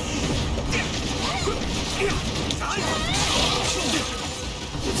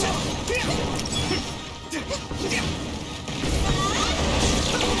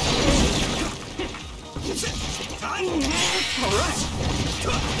 Alright!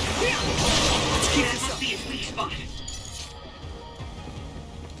 Let's keep That this must up. be its weak spot.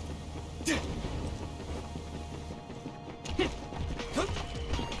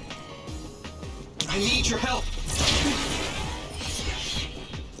 I need your help!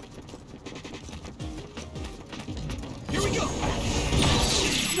 Here we go!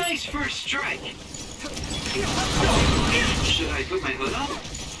 Nice first strike. Should I put my hood up?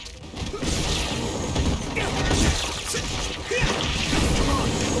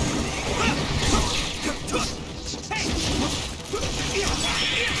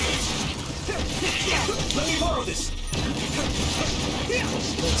 Let me borrow this!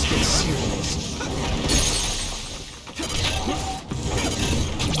 Let's get serious.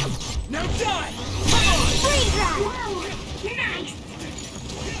 Now die! Freeze run! Whoa! Nice!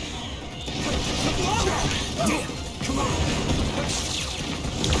 Damn! Come on!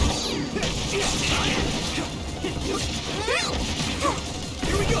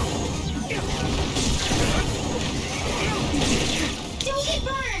 Here we go! Don't get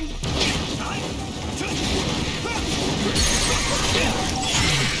burned!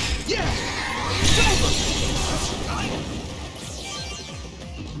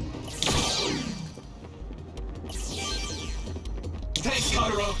 Thanks,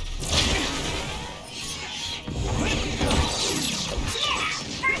 Kotaro.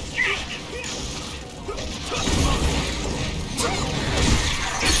 First strike!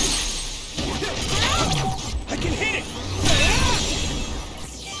 I can hit it!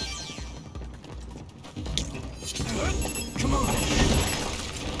 Come on!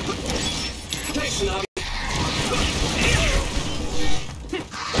 Thanks, Navi.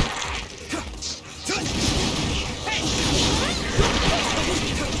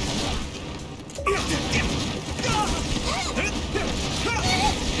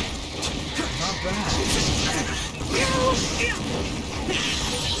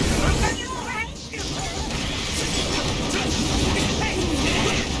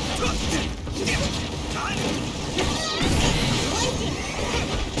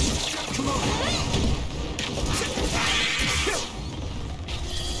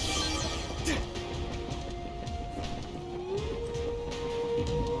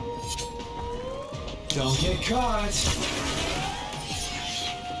 Don't get caught.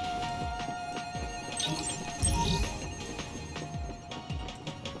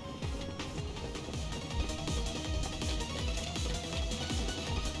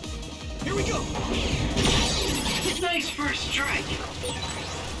 Here we go! Nice first strike.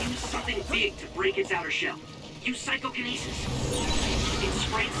 Use something big to break its outer shell. Use psychokinesis. It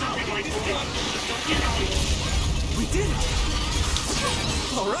sprayed something like oil. Don't get on it. We did it!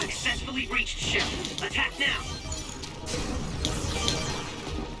 All right. Successfully reached shell. Attack now.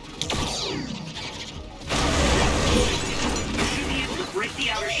 You'll be able to break the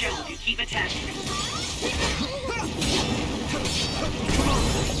outer shell if you keep attacking.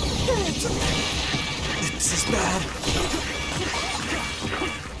 This is bad.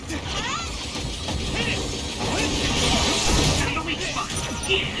 Found a weak spot.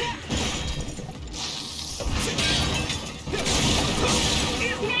 Yeah.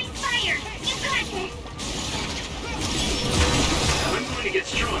 Nice fire! You got this! I'm going to get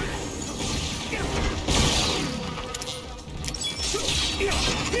stronger.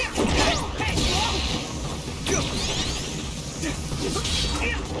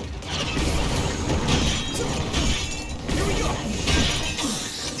 Here we go!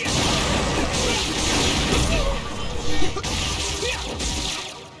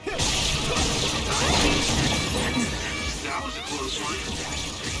 That was a close one.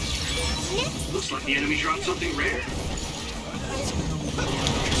 Looks like the enemy dropped something rare.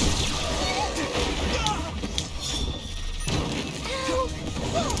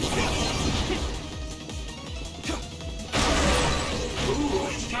 Ooh,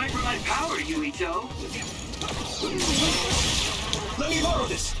 it's time for my power, Yuito. Let me borrow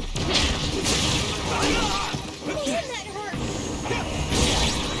this! Man, that hurt!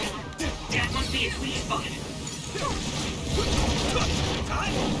 That must be its weak spot.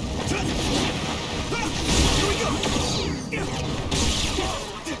 Here we go!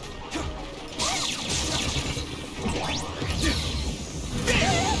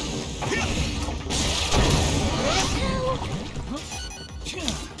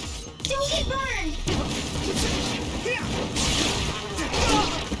 Don't get burned!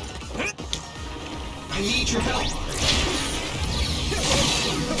 I need your help!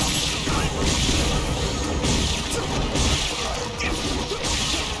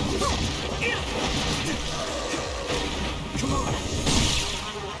 Come on!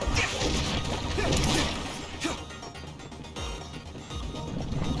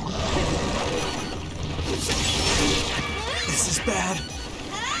 This is bad.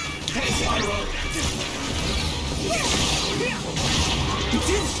 Hey, Spyro! You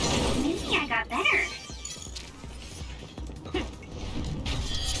did it! Maybe I got better.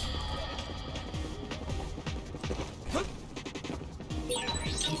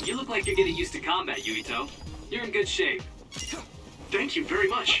 You look like you're getting used to combat, Yuito. You're in good shape. Thank you very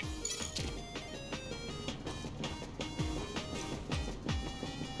much.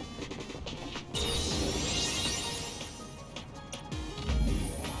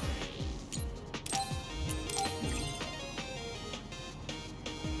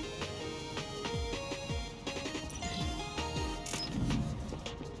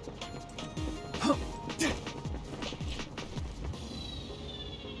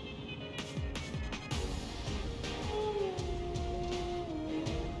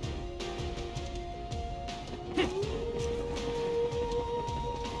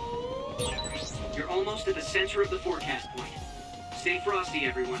 You're almost at the center of the forecast point. Stay frosty,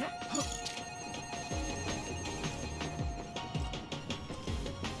 everyone.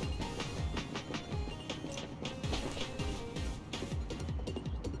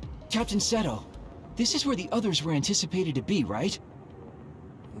 Captain Seto, this is where the others were anticipated to be, right?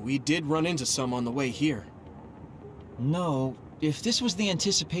 We did run into some on the way here. No, if this was the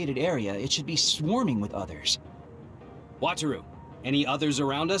anticipated area, it should be swarming with others. Wataru, any others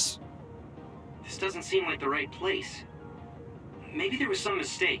around us? This doesn't seem like the right place. Maybe there was some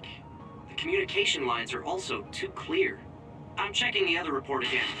mistake. The communication lines are also too clear. I'm checking the other report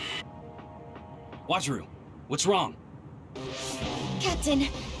again. Wataru, what's wrong? Captain,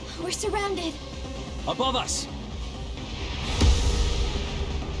 we're surrounded. Above us!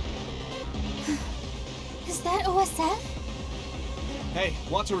 Is that OSF? Hey,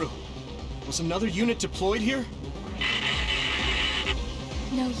 Wataru. Was another unit deployed here?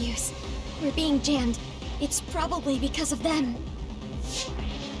 No use. We're being jammed. It's probably because of them.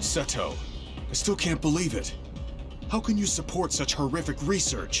 Seto, I still can't believe it. How can you support such horrific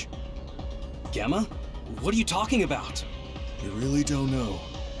research? Gemma? What are you talking about? You really don't know.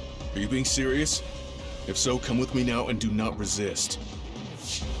 Are you being serious? If so, come with me now and do not resist.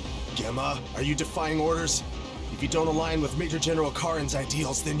 Gemma, are you defying orders? If you don't align with Major General Karin's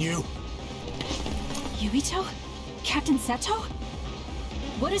ideals, then you... Yuito? Captain Seto?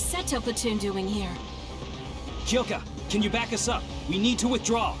 What is Seto Platoon doing here? Kyoka, can you back us up? We need to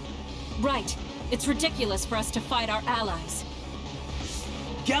withdraw. Right. It's ridiculous for us to fight our allies.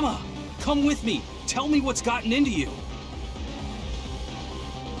 Gemma, come with me. Tell me what's gotten into you.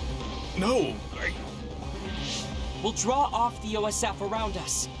 No, We'll draw off the OSF around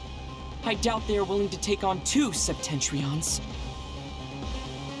us. I doubt they are willing to take on 2 Septentrions.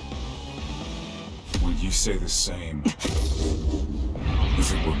 Would you say the same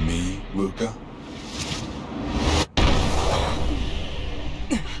if it were me, Luca?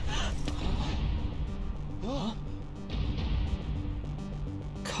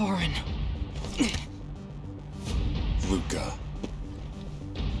 Karin. Luca.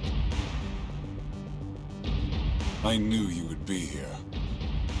 I knew you would be here.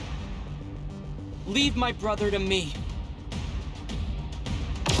 Leave my brother to me.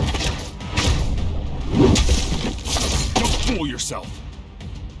 Don't fool yourself!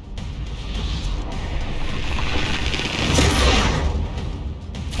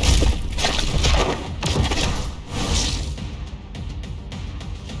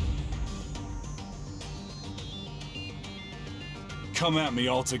 Come at me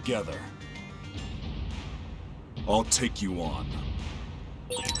all together. I'll take you on.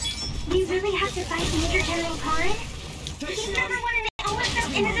 We really have to fight Major General Karin? He's never wanted to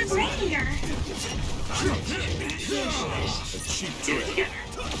OSF into the brain eater. Get it together.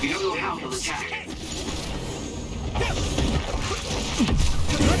 We don't know how he'll attack.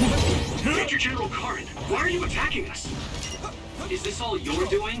 Major General Karin, why are you attacking us? Is this all you're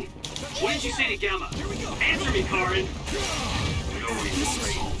doing? What did you say to Gamma? Answer me, Karin. No, we won't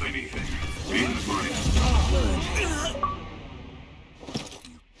solve anything. Be advised.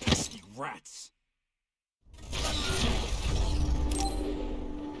 Pesky rats.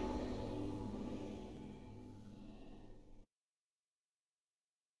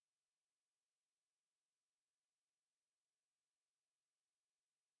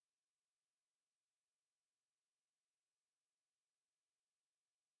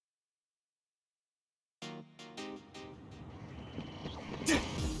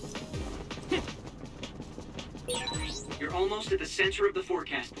 You're almost at the center of the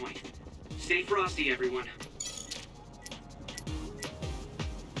forecast point. Stay frosty, everyone.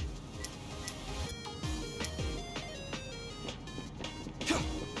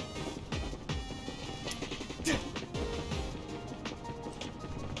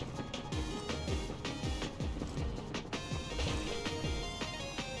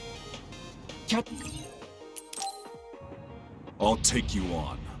 I'll take you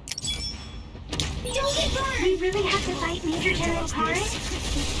on. Don't get burned! We really have to fight Major General Karin?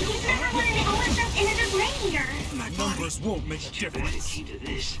 He's never wanted to OSF into the brain eater. Numbers won't make a difference. Key to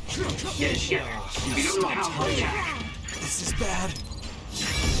this. Get it together. We don't know how to attack. This is bad.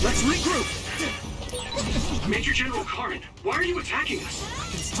 Let's regroup! Major General Karin, why are you attacking us?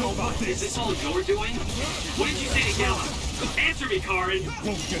 Still about Is this all you're doing? What did you say to Gamma? Answer me, Karin!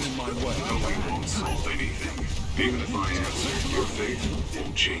 Won't get in my way. No, we won't solve anything. Even if I answer, your fate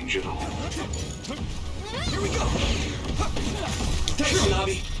won't change at all. Here we go! Thanks,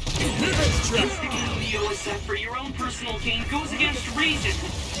 Navi. Instigating the OSF for your own personal gain goes against reason.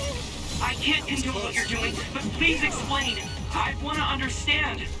 I can't condone what you're doing, but please explain. I want to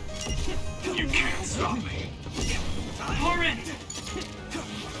understand. You can't stop me. Karin!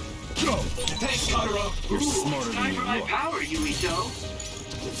 Go! Thanks, Kotaro. You're smarter than Time you for my look. power, Yuito.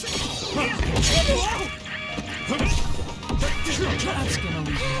 That's gonna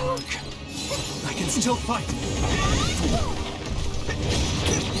leave a mark. I can still fight.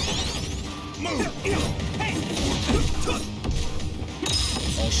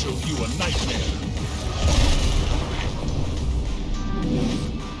 I'll show you a nightmare.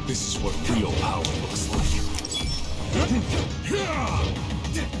 This is what real power looks like.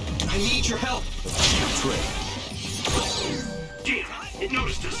 I need your help. Trey. Damn, it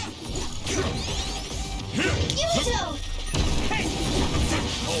noticed us. Yuito!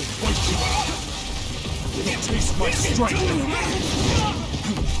 I'll wipe you out. Taste my strength.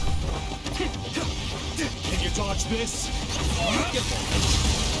 Can you dodge this? You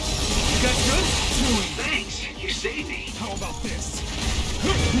guys good? Thanks, you saved me. How about this?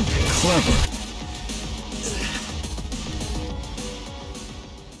 Clever.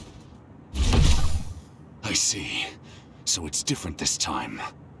 I see. So it's different this time.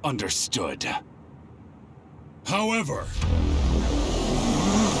 Understood. However...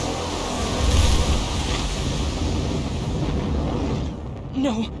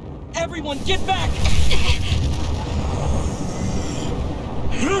 No! Everyone, get back!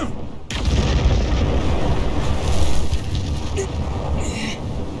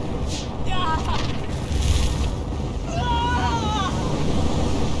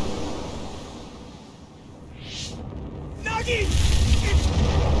 Nagi!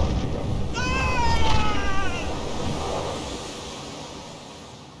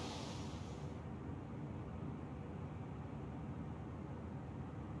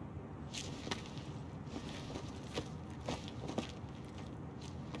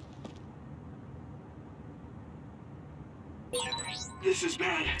 This is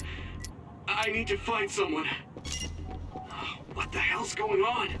bad. I need to find someone. What the hell's going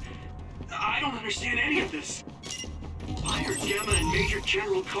on? I don't understand any of this. Why are Gemma and Major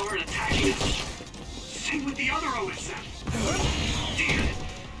General Card attacking us? Same with the other OSM. Damn it.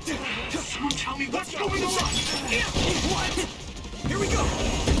 Someone tell me what's going on! What? Here we go!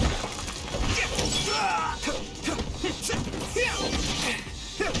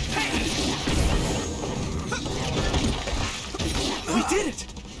 We did it!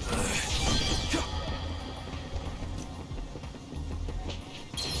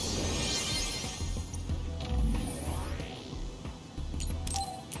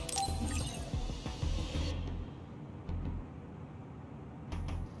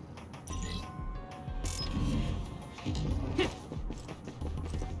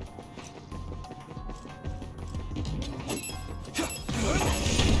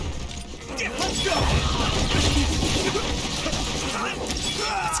 Let's go!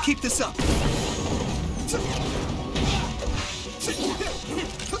 Let's keep this up.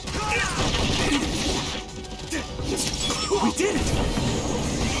 We did it!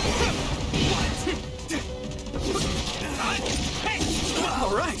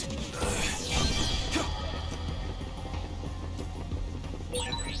 All right.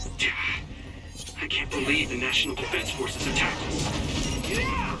 I can't believe the National Defense Forces attacked us. They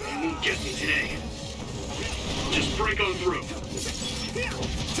won't get me today. Just break on through.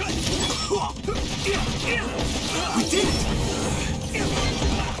 We did it!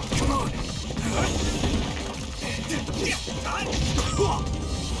 Come on!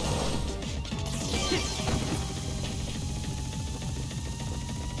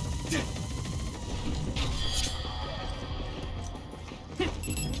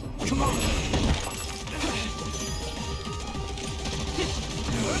 Come on!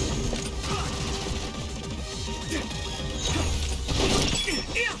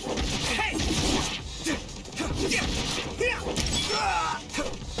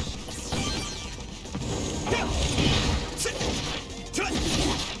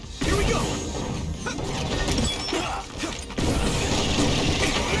 Here we go!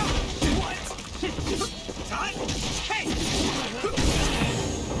 What? Time? Hey!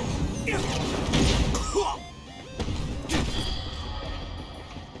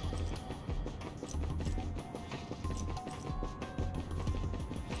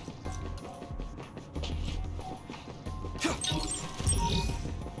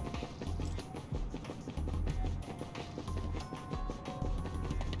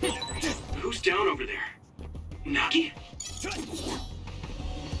 Who's down over there? Nagi?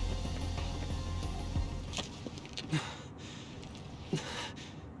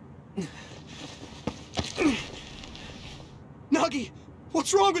 Nagi!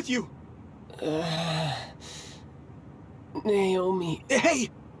 What's wrong with you? Naomi. Hey!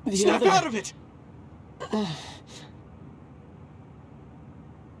 Snap out of it!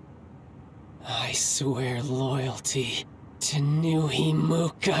 I swear loyalty to New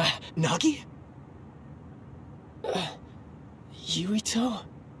Himuka. Nagi? Yuito?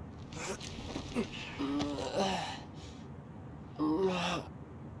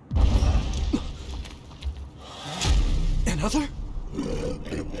 Another?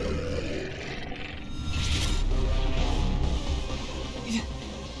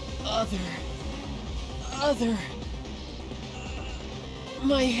 Other...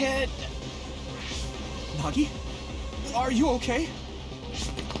 My head... Nagi? Are you okay?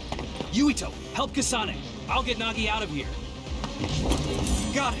 Yuito, help Kasane. I'll get Nagi out of here.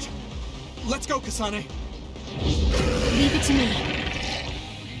 Got it. Let's go, Kasane. Leave it to me.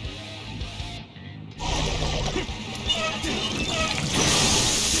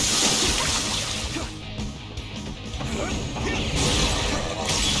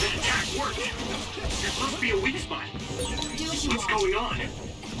 The attack worked. There must be a weak spot. What's going on?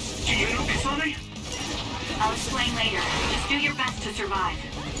 Do you know Kasane? I'll explain later. Just do your best to survive.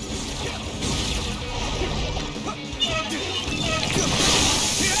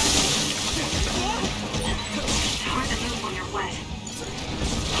 It's hard to move when you're wet.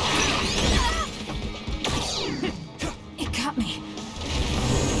 It got me.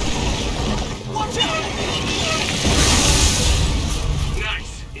 Watch out!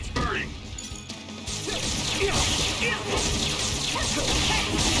 Nice. It's burning.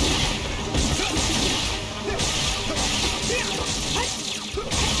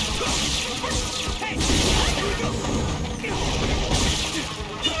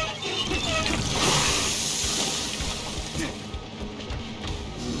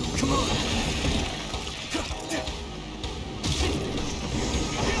 Come on.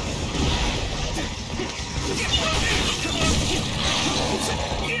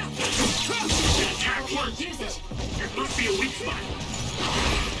 The attack worked. There must be a weak spot.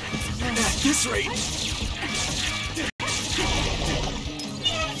 At this rate...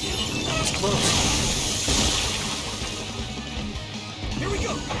 That was close. Here we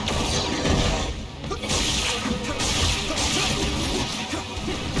go!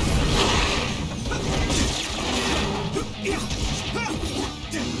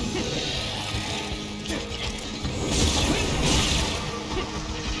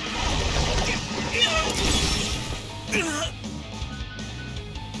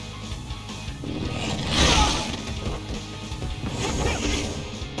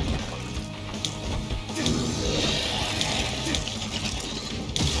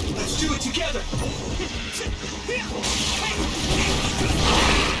 Let's do it together!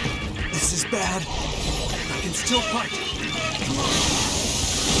 This is bad. I can still fight. Come on.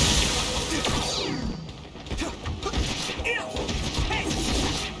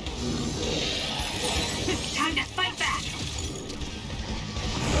 Time to fight back.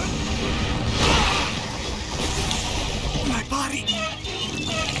 My body.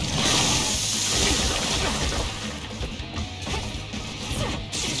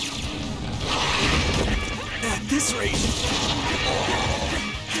 At this rate.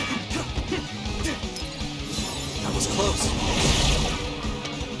 That was close.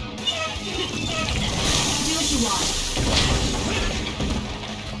 Do what you want.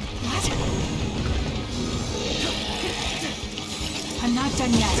 I'm not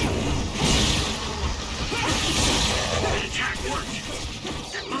done yet. The attack worked.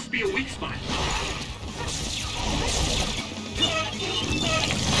 There must be a weak spot.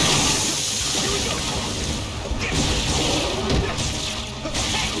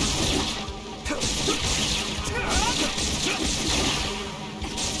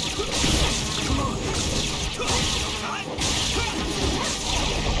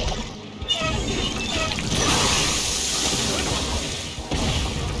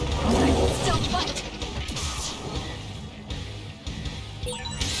 Still fight.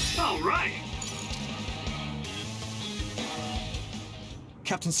 All right.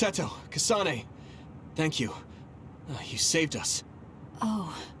 Captain Seto, Kasane, thank you. You saved us.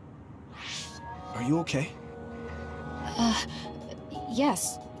 Oh, Are you okay?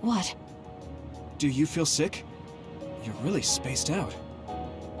 yes. What? Do you feel sick? You're really spaced out.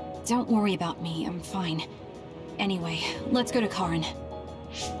 Don't worry about me. I'm fine. Anyway, let's go to Karin.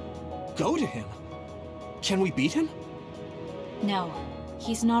 Go to him? Can we beat him? No,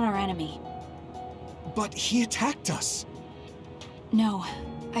 he's not our enemy. But he attacked us. No,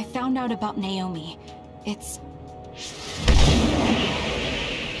 I found out about Naomi. It's...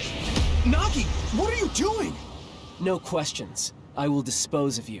 Nagi, what are you doing? No questions. I will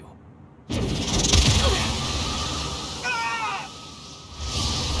dispose of you.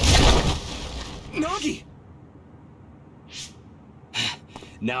 Nagi!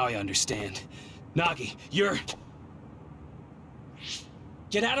 Now I understand. Nagi, you're...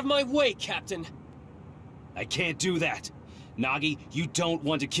 Get out of my way, Captain! I can't do that. Nagi, you don't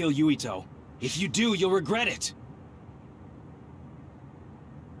want to kill Yuito. If you do, you'll regret it.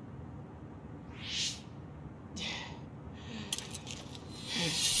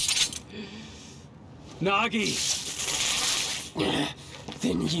 Nagi!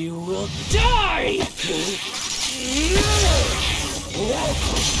 Then you will die!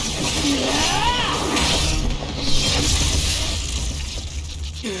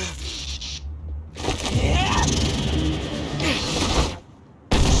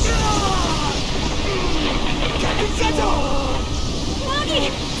 Nagi!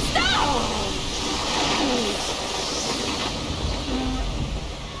 Stop!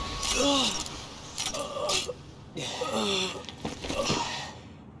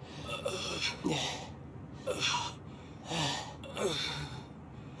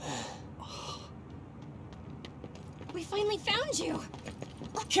 We finally found you!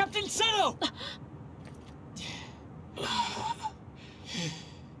 Captain Seto!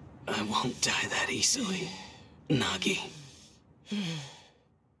 I won't die that easily, Nagi.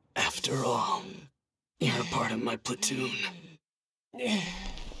 After all, you're a part of my platoon.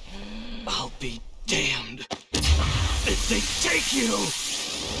 I'll be damned if they take you!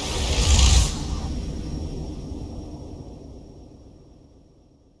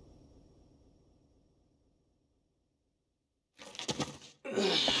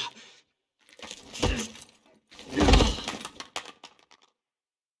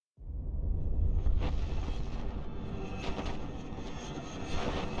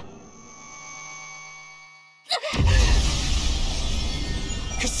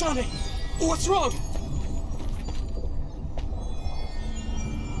 Kasane! What's wrong?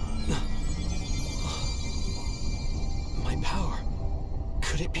 My power.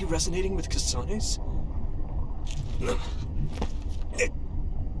 Could it be resonating with Kasane's?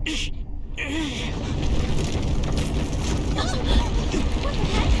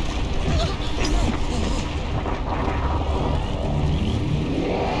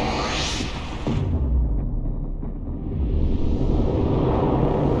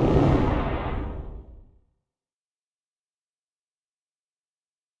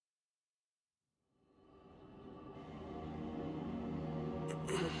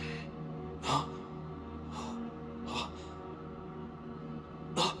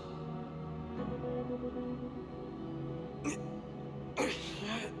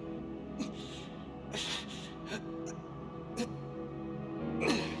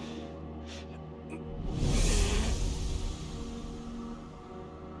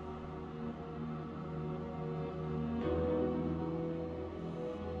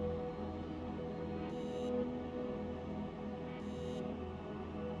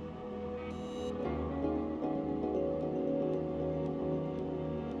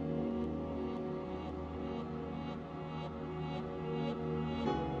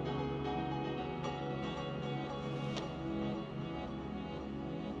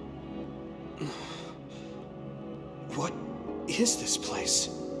 What is this place?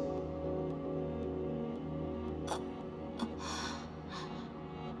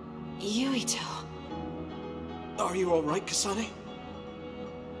 Yuito. Are you all right, Kasane?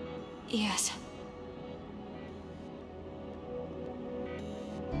 Yes.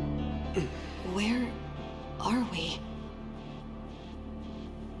 Where are we?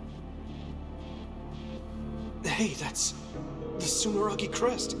 Hey, that's the Sumeragi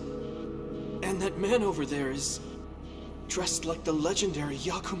crest. And that man over there is dressed like the legendary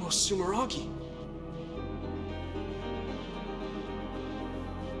Yakumo Sumeragi.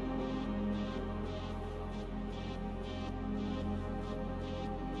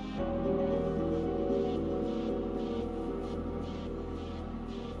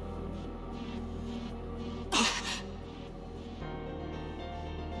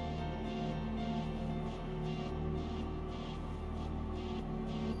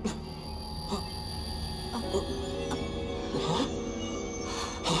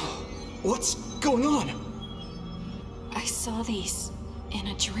 What's going on? I saw these in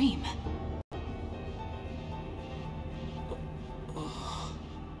a dream.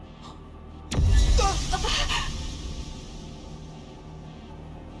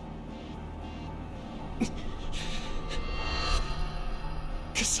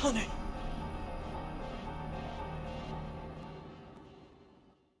 Kasane!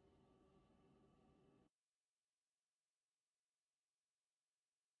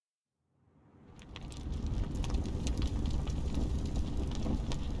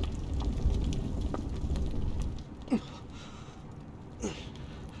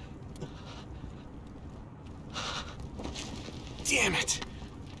 Damn it!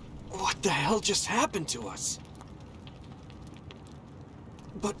 What the hell just happened to us?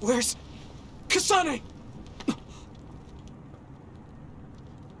 But where's Kasane?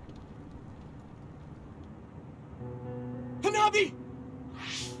 Hanabi!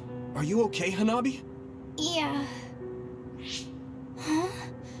 Are you okay, Hanabi? Yeah. Huh?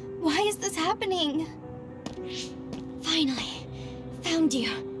 Why is this happening? Finally. Found you.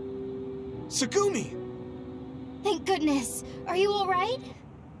 Tsugumi! Thank goodness. Are you alright?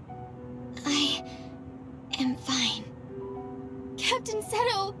 I am fine. Captain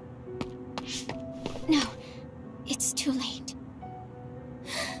Seto! No, it's too late.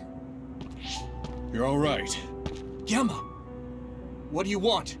 You're all right. Gemma! What do you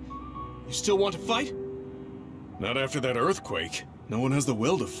want? You still want to fight? Not after that earthquake. No one has the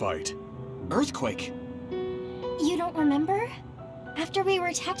will to fight. Earthquake? You don't remember? After we were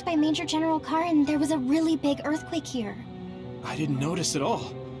attacked by Major General Karin, there was a really big earthquake here. I didn't notice at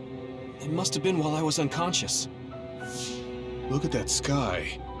all. It must have been while I was unconscious. Look at that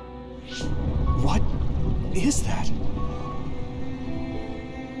sky. What is that?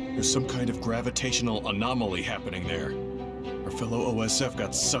 There's some kind of gravitational anomaly happening there. Our fellow OSF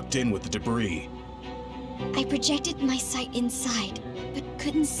got sucked in with the debris. I projected my sight inside, but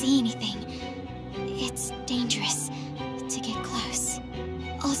couldn't see anything. It's dangerous to get close.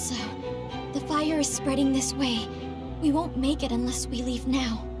 Also, the fire is spreading this way. We won't make it unless we leave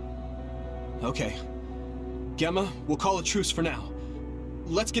now. Okay. Gemma, we'll call a truce for now.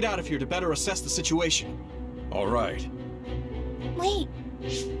 Let's get out of here to better assess the situation. All right. Wait,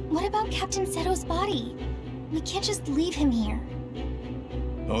 what about Captain Seto's body? We can't just leave him here.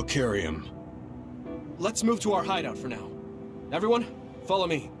 I'll carry him. Let's move to our hideout for now. Everyone, follow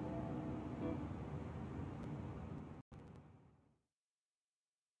me.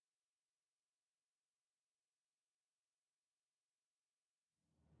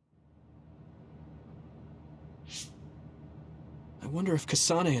 I wonder if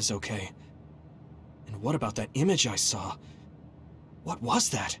Kasane is okay. And what about that image I saw? What was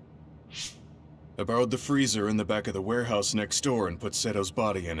that? I borrowed the freezer in the back of the warehouse next door and put Seto's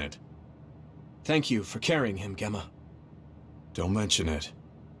body in it. Thank you for carrying him, Gemma. Don't mention it.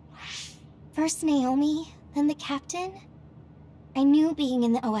 First Naomi, then the captain? I knew being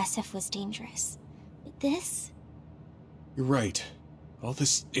in the OSF was dangerous. But this? You're right. All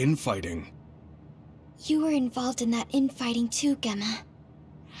this infighting. You were involved in that infighting too, Gemma.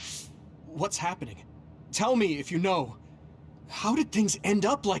 What's happening? Tell me if you know. How did things end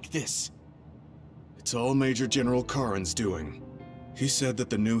up like this? It's all Major General Karin's doing. He said that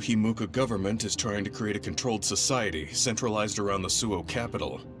the new Himuka government is trying to create a controlled society centralized around the Suo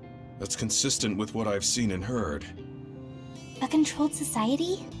capital. That's consistent with what I've seen and heard. A controlled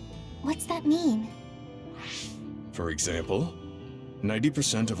society? What's that mean? For example,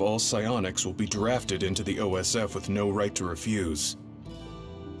 90% of all psionics will be drafted into the OSF with no right to refuse.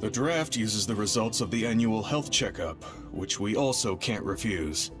 The draft uses the results of the annual health checkup, which we also can't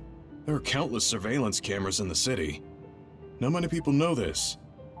refuse. There are countless surveillance cameras in the city. Not many people know this,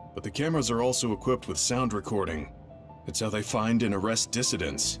 but the cameras are also equipped with sound recording. It's how they find and arrest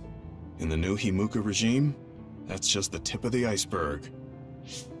dissidents. In the new Himuka regime, that's just the tip of the iceberg.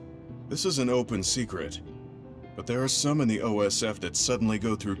 This is an open secret, but there are some in the OSF that suddenly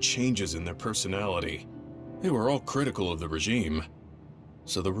go through changes in their personality. They were all critical of the regime,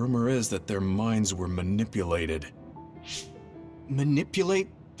 so the rumor is that their minds were manipulated. Manipulate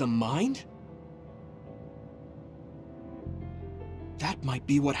the mind? That might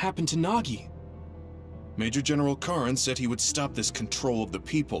be what happened to Nagi. Major General Karin said he would stop this control of the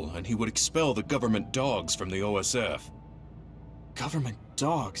people, and he would expel the government dogs from the OSF. Government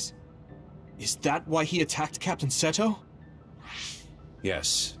dogs? Is that why he attacked Captain Seto?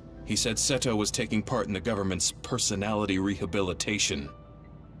 Yes. He said Seto was taking part in the government's personality rehabilitation.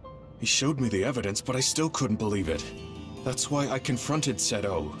 He showed me the evidence, but I still couldn't believe it. That's why I confronted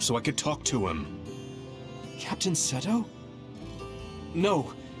Seto, so I could talk to him. Captain Seto?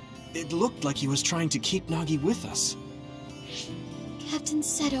 No. It looked like he was trying to keep Nagi with us. Captain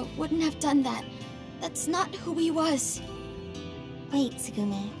Seto wouldn't have done that. That's not who he was. Wait,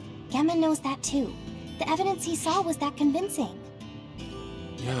 Tsugumi. Gemma knows that too. The evidence he saw was that convincing.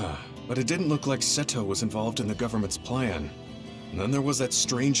 Yeah, but it didn't look like Seto was involved in the government's plan. And then there was that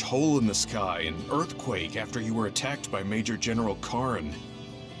strange hole in the sky, an earthquake after you were attacked by Major General Karin.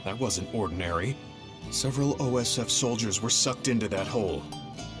 That wasn't ordinary. Several OSF soldiers were sucked into that hole.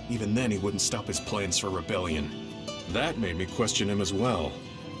 Even then, he wouldn't stop his plans for rebellion. That made me question him as well.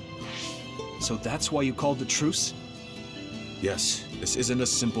 So that's why you called the truce? Yes, this isn't a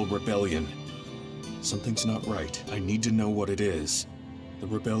simple rebellion. Something's not right. I need to know what it is. The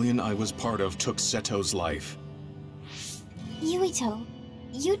rebellion I was part of took Seto's life. Yuito,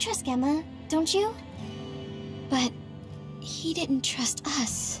 you trust Gemma, don't you? But he didn't trust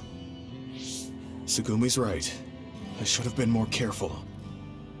us. Tsugumi's right. I should have been more careful.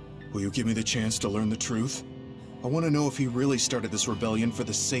 Will you give me the chance to learn the truth? I want to know if he really started this rebellion for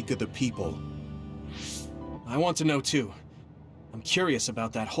the sake of the people. I want to know too. I'm curious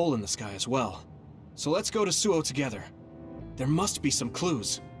about that hole in the sky as well. So let's go to Suo together. There must be some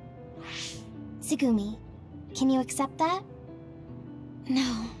clues. Tsugumi, can you accept that?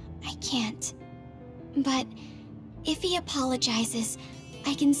 No, I can't. But if he apologizes,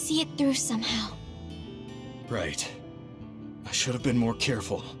 I can see it through somehow. Right. I should have been more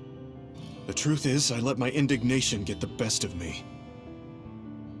careful. The truth is, I let my indignation get the best of me.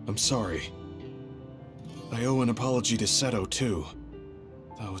 I'm sorry. I owe an apology to Seto, too.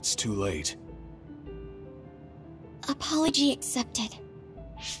 Though it's too late. Apology accepted.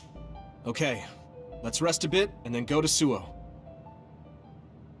 Okay, let's rest a bit and then go to Suo.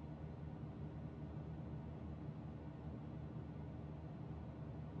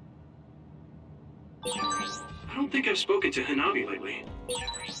 I don't think I've spoken to Hanabi lately.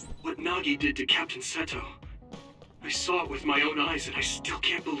 What Nagi did to Captain Seto. I saw it with my own eyes and I still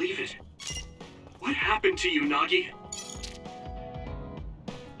can't believe it. What happened to you, Nagi?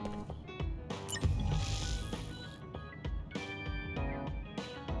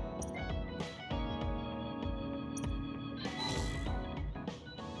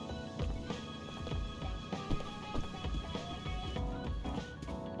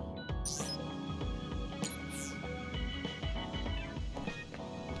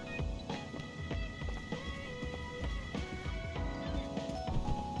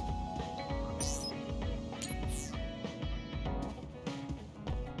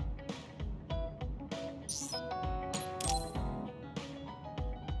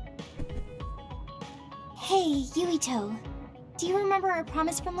 Hey, Yuito. Do you remember our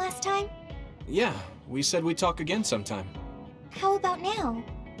promise from last time? Yeah, we said we'd talk again sometime. How about now?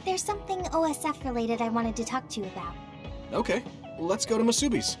 There's something OSF related I wanted to talk to you about. Okay, let's go to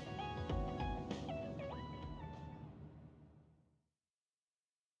Masubi's.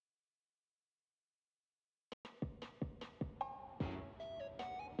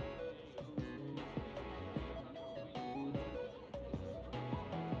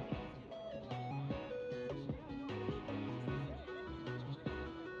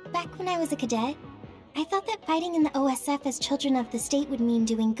 Back when I was a cadet, I thought that fighting in the OSF as children of the state would mean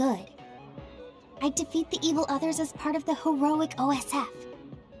doing good. I'd defeat the evil others as part of the heroic OSF.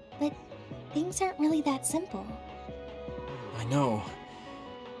 But things aren't really that simple. I know.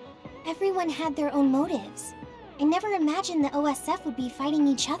 Everyone had their own motives. I never imagined the OSF would be fighting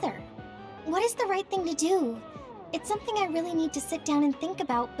each other. What is the right thing to do? It's something I really need to sit down and think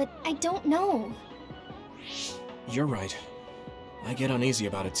about, but I don't know. You're right. I get uneasy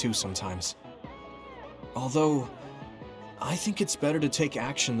about it too sometimes. Although, I think it's better to take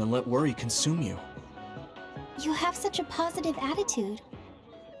action than let worry consume you. You have such a positive attitude.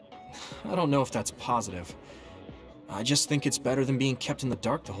 I don't know if that's positive. I just think it's better than being kept in the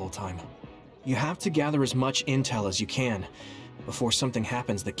dark the whole time. You have to gather as much intel as you can before something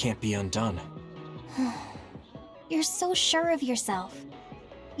happens that can't be undone. You're so sure of yourself.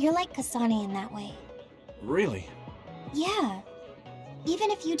 You're like Kasane in that way. Really? Yeah.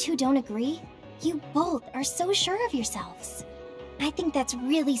 Even if you two don't agree, you both are so sure of yourselves. I think that's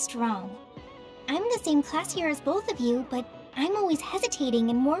really strong. I'm the same class year as both of you, but I'm always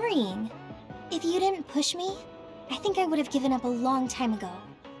hesitating and worrying. If you didn't push me, I think I would have given up a long time ago.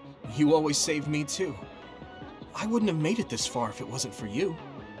 You always saved me too. I wouldn't have made it this far if it wasn't for you.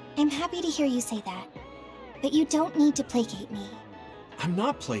 I'm happy to hear you say that, but you don't need to placate me. I'm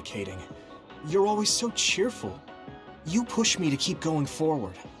not placating. You're always so cheerful. You push me to keep going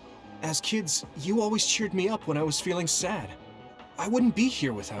forward. As kids, you always cheered me up when I was feeling sad. I wouldn't be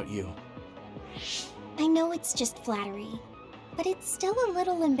here without you. I know it's just flattery, but it's still a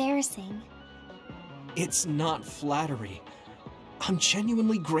little embarrassing. It's not flattery. I'm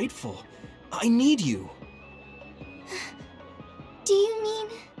genuinely grateful. I need you. Do you mean?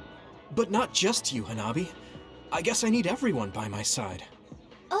 But not just you, Hanabi. I guess I need everyone by my side.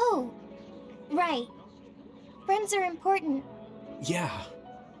 Oh, right. Friends are important. Yeah.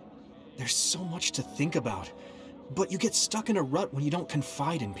 There's so much to think about, but you get stuck in a rut when you don't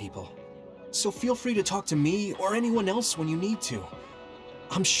confide in people. So feel free to talk to me or anyone else when you need to.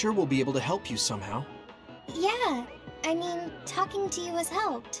 I'm sure we'll be able to help you somehow. Yeah, I mean, talking to you has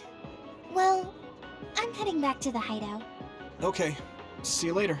helped. Well, I'm heading back to the hideout. Okay, see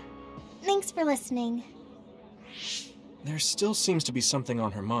you later. Thanks for listening. There still seems to be something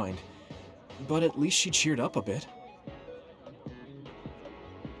on her mind, but at least she cheered up a bit.